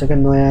फर्म गर्छ के,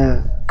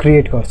 नयाँ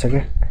क्रिएट गर्छ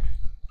के।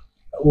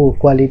 ऊ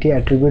क्वालिटी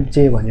एट्रिब्युट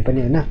जे भने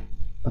पनि हैन,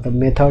 मतलब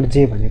मेथड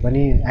जे भने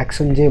पनि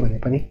एक्सन जे भने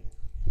पनि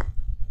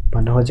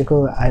भन्न खोजेको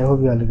आई होप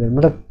यु अलरेडी।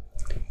 मतलब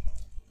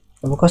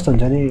अब कस्तो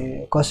हुन्छ नि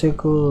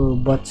कसैको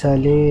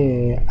बच्चाले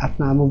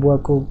आफ्नो आमा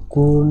बुवाको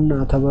गुण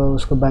अथवा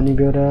उसको बानी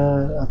बेहोरा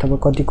अथवा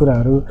कति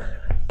कुराहरू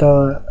त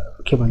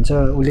के भन्छ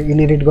उले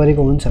इनहेरिट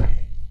गरेको हुन्छ,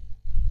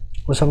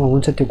 उसँग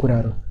हुन्छ त्यो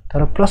कुराहरू।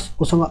 तर प्लस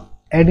उसँग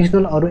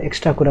एडिसनल अरु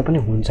एक्स्ट्रा कुरा पनि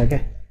हुन्छ के।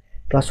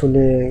 प्लस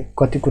उले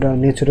कति कुरा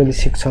नेचुरली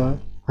सिक्छ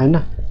हैन।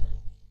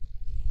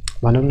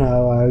 भनौं न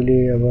अहिले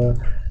अब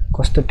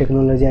कस्तो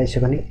टेक्नोलोजी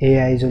आइसक्यो भने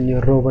एआई जुन यो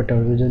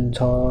रोबोटहरु जुन छ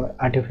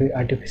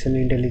आर्टिफिशियल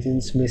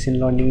इन्टेलिजेन्स मेसिन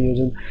लर्निङ यो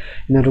जुन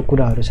यिनीहरु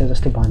कुराहरु छ।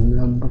 जस्तै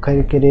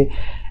के रे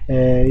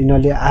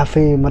यिनीहरुले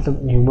आफै मतलब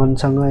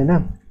ह्युमनसँग हैन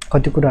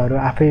कति कुराहरु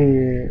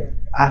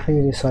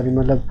आफै सरी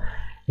मतलब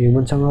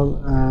ह्युमनसँग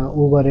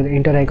उ गरेर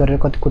इन्टरएक्ट गरेर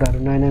कति कुराहरु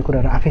नयाँ नयाँ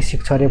कुराहरु आफै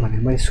सिक्छ रे भने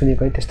मैले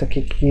सुनेको है। त्यस्तो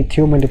के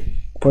थियो मैले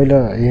पहिला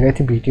हेरेको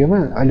थिएँ भिडियोमा,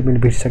 अहिले मैले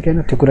बिर्सिसकेँ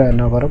हैन। त्यो कुरा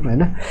नगरौँ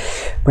हैन।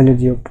 मैले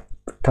यो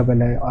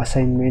तपाईलाई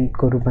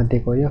असाइनमेन्टको रूपमा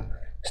दिएको यो।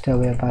 जस्तै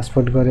अब यहाँ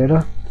पासपोर्ट गरेर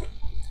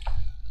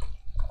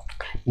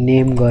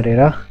नेम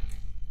गरेर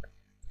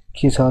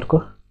के छ अर्को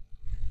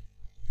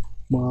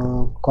म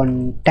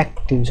कन्ट्याक्ट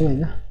दिन्छु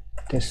हैन।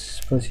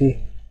 त्यसपछि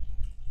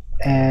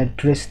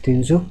एड्रेस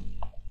दिन्छु।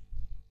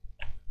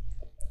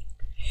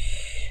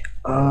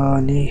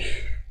 अनि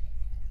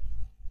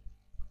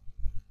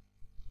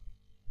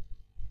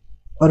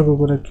अर्को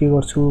कुरा के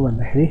गर्छु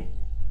भन्दाखेरि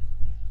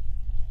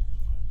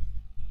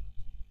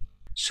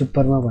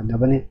सुपरमा भन्दा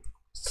पनि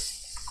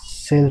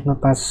सेल्फमा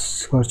पास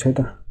गर्छु है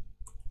त।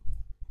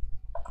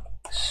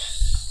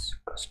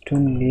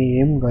 कस्टम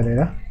नेम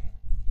गरेर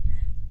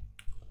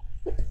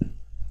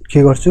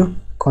के गर्छु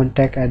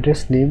कन्ट्याक्ट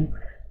एड्रेस नेम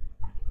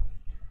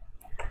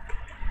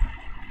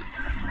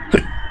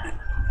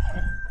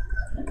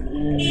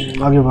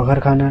अघि भर्खर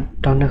खाना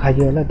टन्न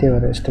खाइयो होला त्यही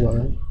भएर यस्तो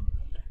भयो।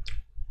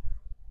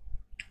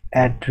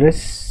 एड्रेस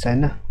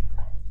हैन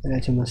यसलाई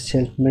चाहिँ म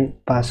सेल्फमै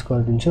पास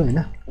गरिदिन्छु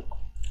हैन।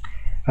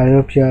 I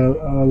hope you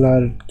all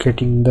are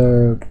getting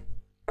the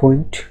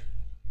point।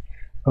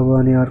 अब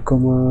अनि अर्को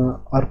म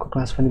अर्को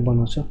क्लास पनि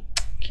बनाउँछु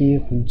के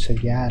हुन्छ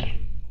यार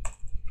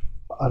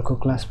अर्को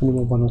क्लास पनि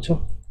म बनाउँछु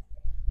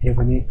यो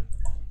पनि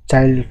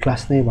चाइल्ड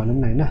क्लास नै भनौँ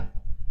न हैन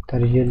तर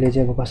यसले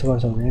चाहिँ अब कसो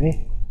गर्छ भन्दाखेरि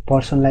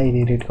पर्सनलाई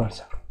इनहेरिट गर्छ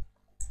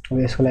अब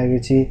यसको लागि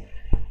चाहिँ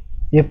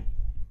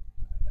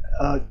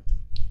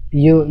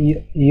यो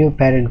यो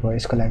प्यारेन्ट भयो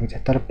यसको लागि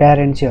चाहिँ तर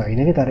प्यारेन्ट चाहिँ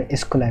होइन कि तर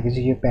यसको लागि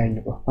चाहिँ यो प्यारेन्ट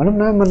भयो भनौँ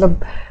न मतलब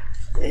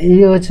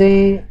यो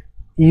चाहिँ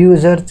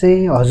युजर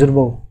चाहिँ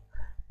हजुरबाउ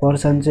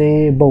पर्सन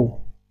चाहिँ बाउ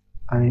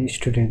अनि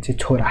स्टुडेन्ट चाहिँ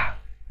छोरा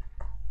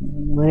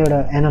म एउटा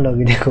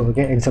एनालोगी दिएको हो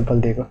क्या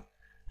एक्जाम्पल दिएको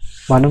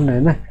भनौँ न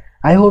हैन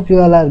I hope you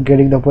all are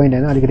getting the point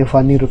हैन अलिकति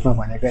फनी रूपमा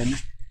भनेको हैन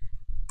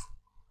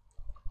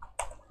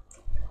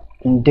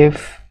डेफ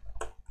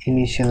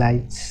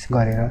इनिसियलाइज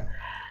गरेर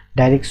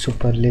डाइरेक्ट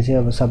सुपरले चाहिँ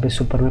अब सबै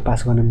सुपरमै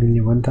पास गर्न मिल्ने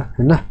हो नि त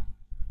हैन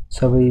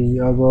सबै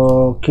अब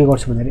के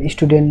गर्छु भन्दाखेरि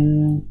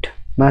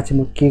स्टुडेन्टमा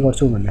चाहिँ म के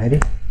गर्छु भन्दाखेरि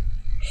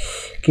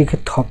के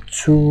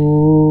थप्छु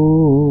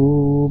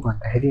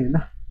भन्दाखेरि हैन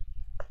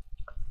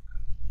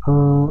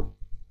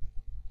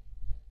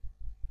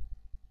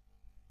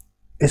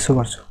यसो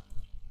गर्छु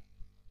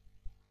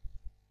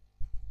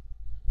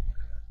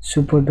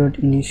सुपर डट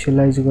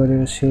इनिसियलाइज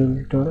गरेर सेल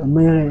डट म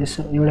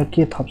एउटा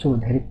के थप्छु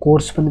भन्दाखेरि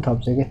कोर्स पनि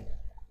थप्छु के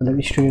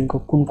मतलब स्टुडेन्टको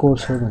कुन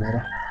कोर्स हो भनेर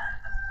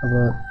अब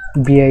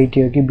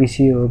बीआईटी हो कि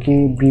बीसीए हो कि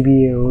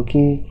बीबीए हो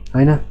कि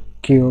हैन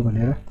के हो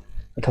भनेर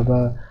अथवा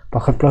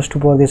भर्खर प्लस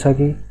 2 पढ्दैछ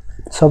कि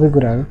सबै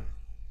कुराहरु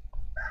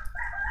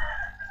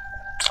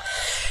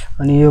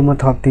अनि यो म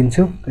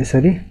थप्दिन्छु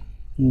यसरी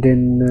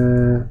देन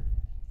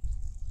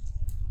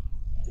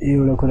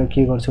एउटा कुरा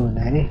के गर्छु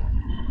भन्दाखेरि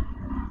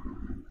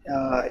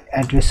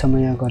एड्रेस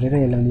समय यहाँ गरेर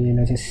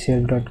यसलाई चाहिँ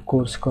सेल डट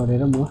कोर्स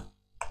गरेर म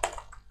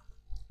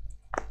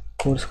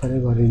कोर्स गरेर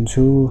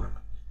गरिदिन्छु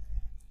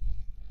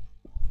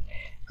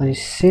अनि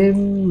सेम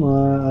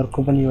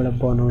अर्को पनि एउटा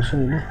बनाउँछु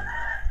हैन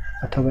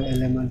अथवा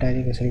यसलाई म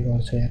डाइरेक्ट यसरी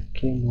गर्छु यार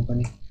के म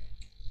पनि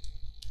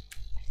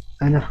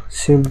हैन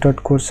सेल डट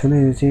कोर्स हैन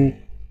यो चाहिँ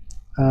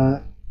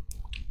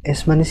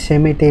यसमा नि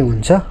सेमै त्यही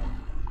हुन्छ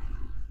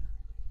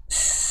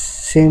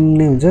सेम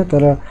नै हुन्छ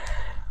तर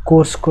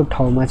कोर्सको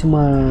ठाउँमा चाहिँ म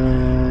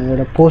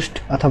एउटा पोस्ट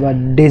अथवा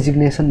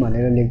डेजिग्नेसन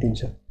भनेर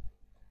लेखिदिन्छु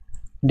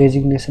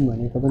डेजिग्नेसन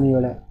भनेको पनि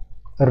एउटा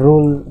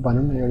रोल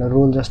भनौँ न एउटा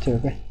रोल जस्तै हो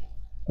क्या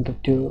मतलब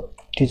त्यो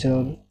टिचर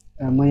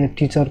म यहाँ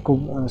टिचरको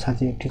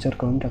साथी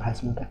टिचरको हो नि त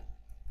खासमा त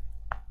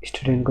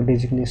स्टुडेन्टको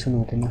डेजिग्नेसन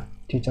हुँदैन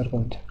टिचरको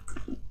हुन्छ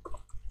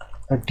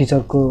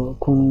टिचरको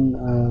कुन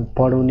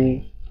पढाउने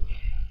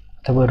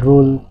अथवा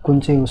रोल कुन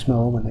चाहिँ उसमा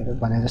हो भनेर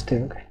भने जस्तै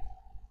हो क्या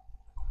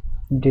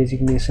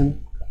डेजिग्नेसन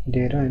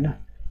दिएर हैन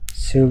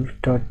सेल्फ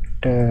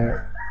डट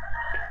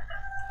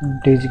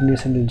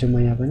डेजिग्नेसन दिन्छु म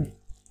यहाँ पनि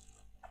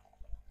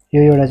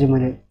यो एउटा चाहिँ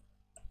मैले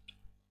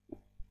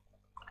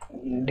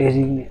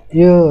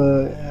यो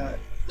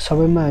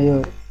सबैमा यो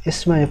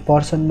यसमा यो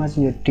पर्सनमा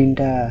चाहिँ यो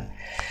तीनटा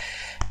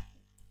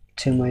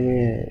चाहिँ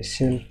मैले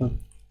सेल्फमा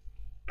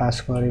पास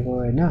गरेको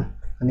हैन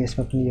अनि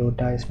यसमा पनि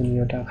एउटा यसमा पनि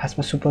एउटा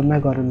खासमा सुपरमा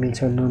गर्न मिल्छ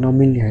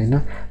नमिल्ने हैन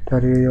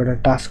तर यो एउटा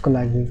टास्कको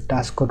लागि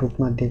टास्कको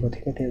रूपमा दिएको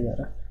थियो के त्यही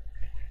भएर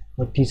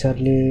अब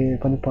टिचरले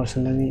पनि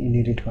पर्सनलाई नै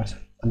इनहेरिट गर्छ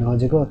अनि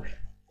अझैको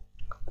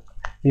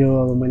यो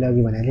अब मैले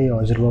अघि भनेले यो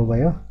हजुरबाउ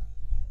भयो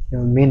यो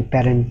मेन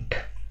प्यारेन्ट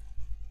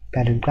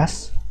क्लास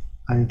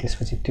अनि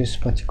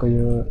त्यसपछिको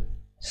यो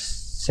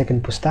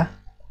सेकेन्ड पुस्ता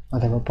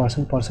अथवा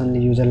पर्सनले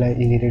युजरलाई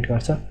इनहेरिट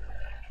गर्छ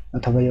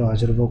अथवा यो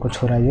हजुरबाउको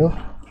छोरा यो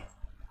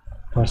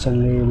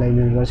पर्सनले यसलाई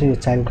इनहेरिट गर्छ यो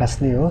चाइल्ड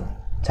क्लास नै हो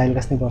चाइल्ड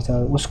क्लास नै पर्छ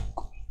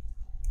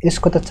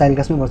यसको त चाइल्ड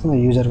क्लासमै पर्छ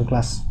नि युजरको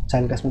क्लास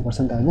चाइल्ड क्लासमै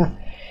पर्छ नि त हैन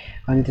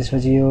अनि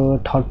त्यसपछि यो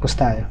थर्ड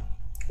पुस्ता आयो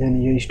अनि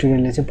यो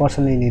स्टुडेन्टले चाहिँ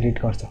पर्सनलाई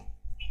इनहेरिट गर्छ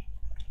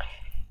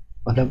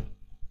मतलब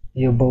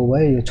यो बाउ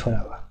भयो यो छोरा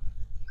भयो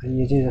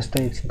अनि यो चाहिँ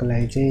जस्तो एकछिनको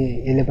लागि चाहिँ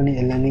यसले पनि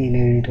यसलाई नै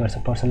इनहेरिट गर्छ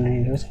पर्सनलाई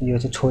इनहेरिट गर्छ यो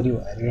चाहिँ छोरी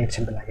भयो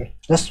एकछिनको लागि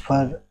जस्ट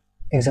फर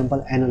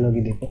एक्जाम्पल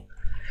एनालोगी दिएको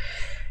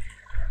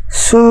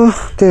सो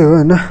त्यही हो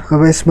हैन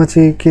अब यसमा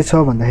चाहिँ के छ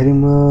भन्दाखेरि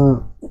म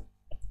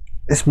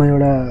यसमा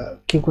एउटा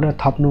के कुरा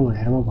थप्नु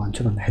भनेर म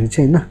भन्छु भन्दाखेरि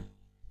चाहिँ हैन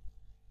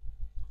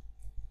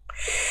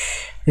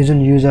यो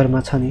जुन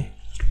युजरमा छ नि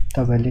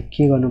तपाईहरुले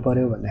के गर्नु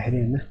पर्यो भन्दाखेरि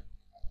हैन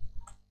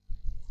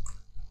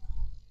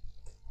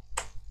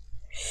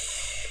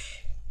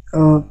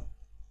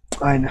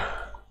हैन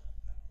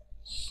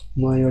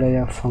म एउटा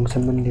यहाँ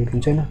फंक्सन पनि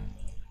लेखिदिन्छु हैन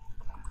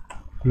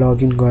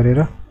लगइन गरेर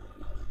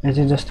यहाँ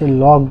चाहिँ जस्तै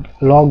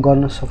लग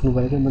गर्न सक्नु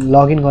पर्यो के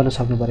लगइन गर्न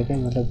सक्नु पर्यो के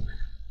मतलब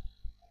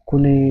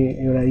कुनै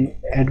एउटा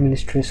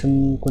एडमिनिस्ट्रेसन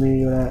कुनै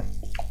एउटा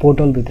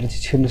पोर्टल भित्र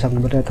चाहिँ छिर्न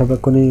सक्नु पर्यो अथवा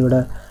कुनै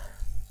एउटा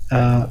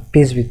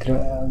पेज भित्र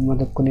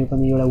मतलब कुनै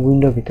पनि एउटा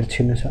विन्डो भित्र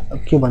छिर्न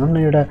के भनौं न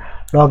एउटा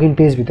लगइन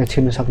पेज भित्र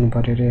छिर्न सक्नु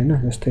पर्यो रे हैन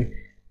जस्तै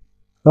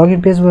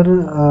लगइन पेजबाट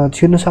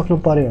छिर्न सक्नु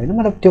पर्यो हैन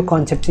मतलब त्यो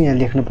कन्सेप्ट चाहिँ यहाँ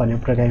लेख्नु पर्ने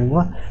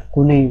प्रोग्रामिङमा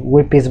कुनै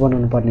वेब पेज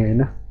बनाउनु पर्ने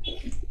हैन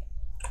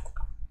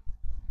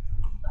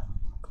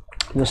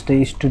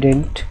जस्तै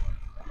स्टुडेन्ट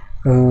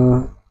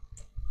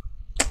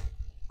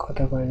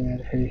कता गयो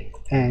यार फेरि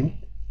and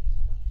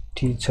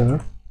teacher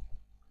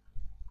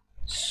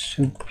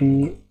should be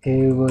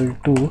able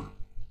to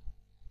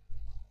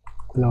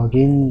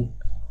login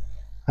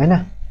हैन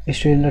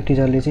स्टुडेन्ट र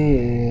टिचरले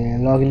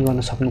चाहिँ लगइन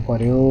गर्न सक्नु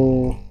पर्यो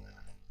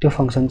त्यो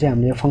फङ्सन चाहिँ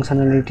हामीले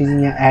फङ्सनालिटी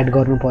चाहिँ यहाँ एड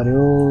गर्नु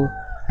पर्यो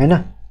हैन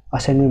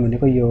असाइनमेन्ट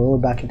भनेको यो हो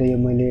बाकी त यो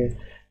मैले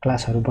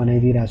क्लासहरु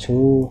बनाइदिइरा छु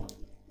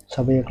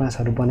सबै यो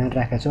क्लासहरु बनाएर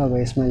राखेको छु अब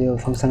यसमा यो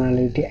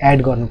फङ्सनालिटी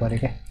एड गर्नु पर्यो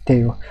के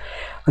त्यही हो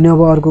अनि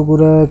अब अर्को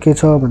कुरा के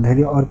छ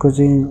भन्दाखेरि अर्को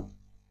चाहिँ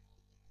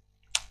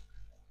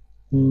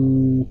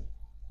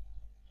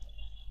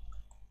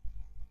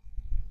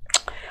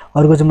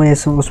अर्को चाहिँ म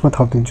यसमा उसमा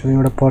थपिदिन्छु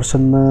एउटा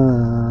पर्सनमा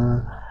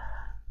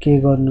के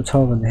गर्नु छ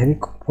भन्दाखेरि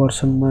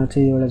पर्सनमा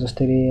चाहिँ एउटा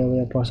जस्तै अब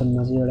यहाँ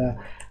पर्सनमा चाहिँ एउटा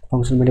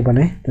फंक्सन मैले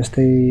बनाए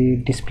जस्तै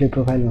डिस्प्ले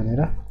प्रोफाइल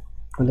भनेर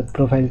मतलब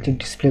प्रोफाइल चाहिँ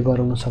डिस्प्ले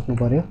गराउन सक्नु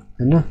पर्यो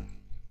हैन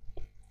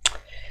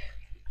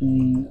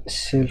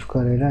सेल्फ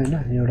गरेर हैन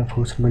एउटा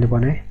फंक्सन मैले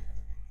बनाए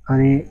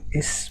अनि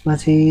यसमा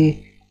चाहिँ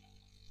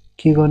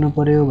के गर्नु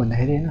पर्यो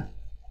भन्दाखेरि हैन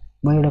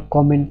म एउटा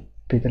कमेन्ट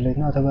भित्र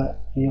लेख्न अथवा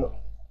यो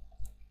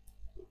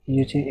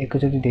चाहिँ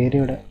एकैचोटी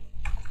धेरैवटा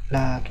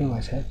ला के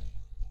भन्छ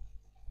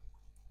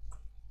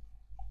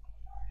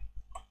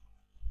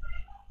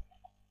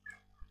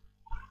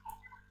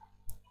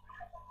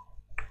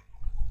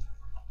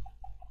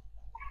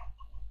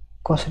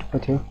कसरी पो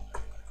थियो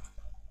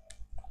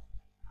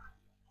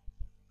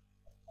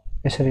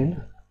यसरी हैन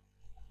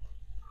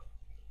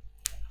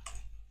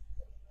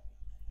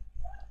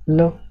ल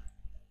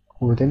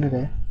हुँदैन त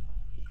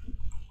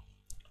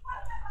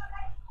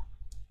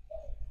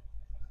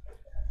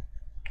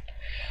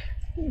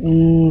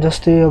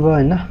जस्तै अब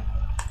हैन यहाँ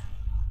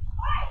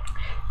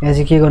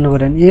चाहिँ के गर्नु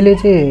पर्यो भने यसले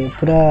चाहिँ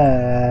पुरा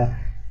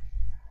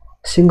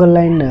सिंगल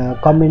लाइन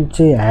कमेन्ट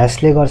चाहिँ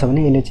ह्याशले गर्छ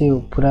भने यसले चाहिँ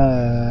पुरा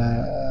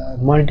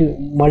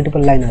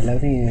मल्टिपल लाइनहरुलाई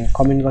चाहिँ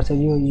कमेन्ट गर्छ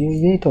यो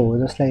यही त हो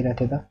जस्तो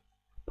लागिरहेको थियो त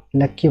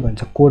यसलाई के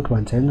भन्छ कोड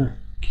भन्छ हैन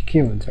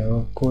के भन्छ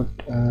हो कोड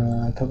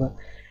अथवा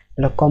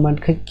एउटा कमान्ड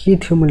खै के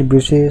थियो मैले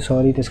बिर्सेँ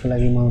सरी त्यसको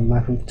लागि म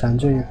माफी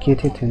चाहन्छु यहाँ के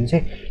थियो भने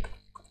चाहिँ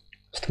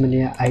जस्तो मैले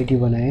यहाँ आईडी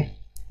बनाए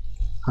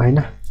हैन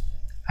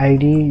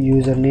आईडी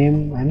युजर नेम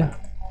हैन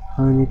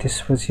अनि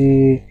त्यसपछि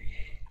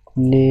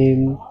नेम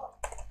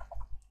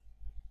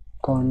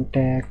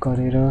कन्ट्याक्ट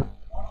गरेर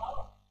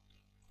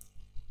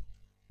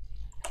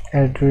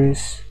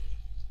एड्रेस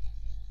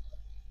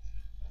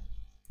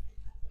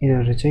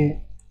यिनीहरु चाहिँ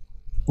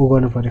उ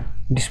गर्नु पर्यो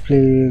डिस्प्ले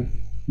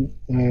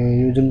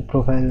यो जुन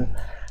प्रोफाइल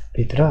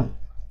भित्र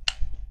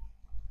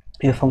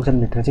यो फंक्सन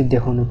भित्र चाहिँ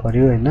देखाउनु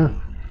पर्यो हैन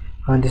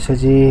अनि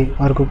त्यसपछि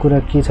अर्को कुरा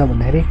के छ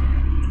भन्दाखेरि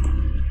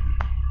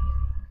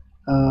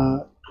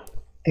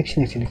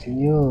एकछिन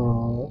यो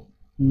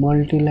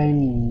मल्टी लाइन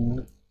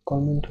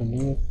कमेन्ट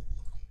हुने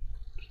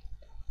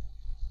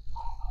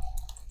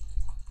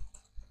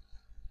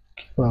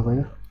के भएको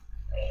यो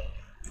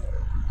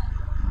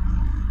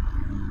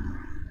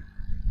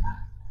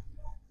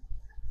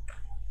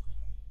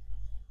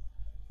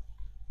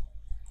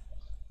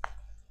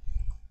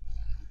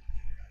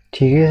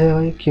ठिकै छ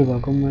भाइ के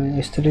भएको म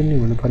यस्तरी नै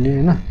हुनुपर्ने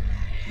हैन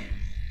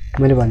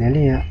मैले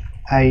भनिहालेँ यहाँ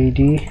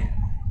आईडी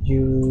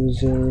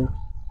युजर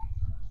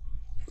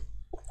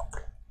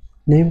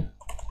नेम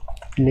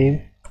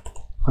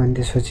अनि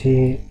त्यसपछि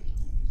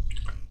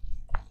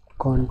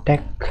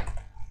कन्ट्याक्ट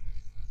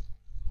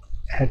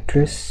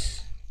एड्रेस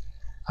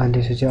अनि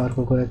त्यसपछि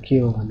अर्को कुरा के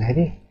हो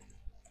भन्दाखेरि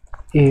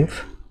इफ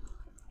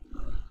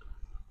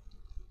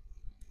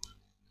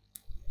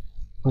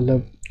मतलब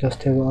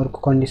जस्तै अब अर्को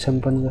कन्डिसन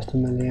पनि जस्तो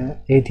मैले यहाँ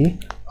यदि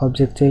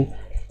अब्जेक्ट चाहिँ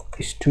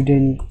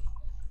स्टुडेन्ट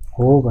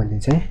हो भने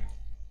चाहिँ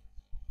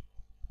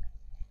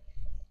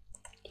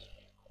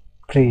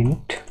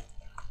प्रिन्ट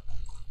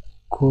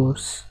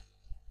कोर्स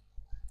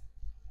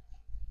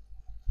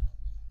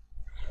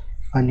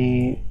अनि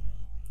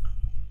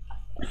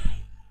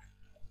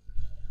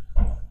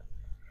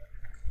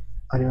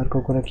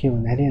अर्को कुरा के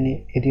भन्दाखेरि अनि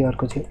यदि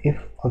अर्को चाहिँ if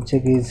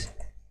object is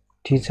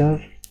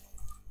teacher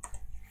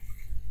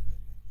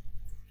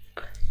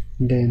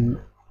then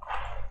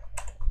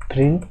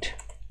print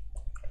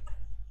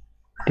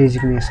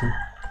designation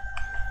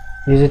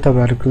यो चाहिँ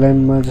तपाईहरुको लागि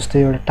म जस्तै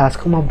एउटा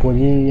टास्कमा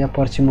भोलि या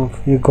पर्सि म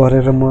यो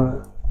गरेर म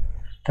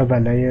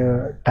तपाईहरुलाई यो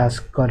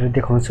टास्क गरेर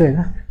देखाउँछु हैन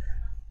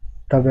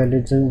तपाईहरुले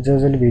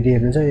जसले भिडियो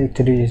हेर्नुहुन्छ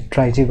एकचोटी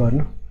ट्राई चाहिँ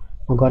गर्नु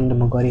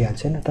म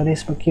गरिहाल्छु हैन तर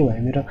यसमा के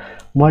भयो मेरो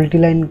मल्टी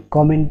लाइन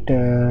कमेन्ट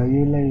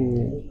यसलाई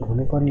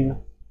हुनु पर्ने हो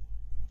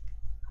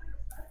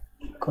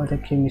कतै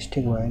के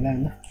मिस्टेक भयो होला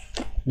हैन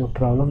नो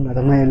प्रब्लम न त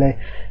म यसलाई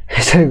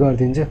यसरी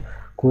गर्दिन्छु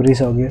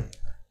कुरिसक्यो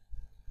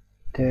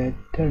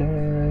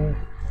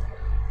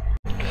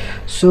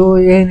सो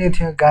यही नै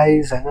थियो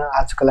गाइज हैन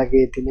आजको लागि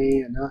यति नै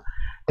हैन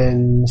then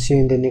C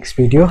in the next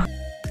video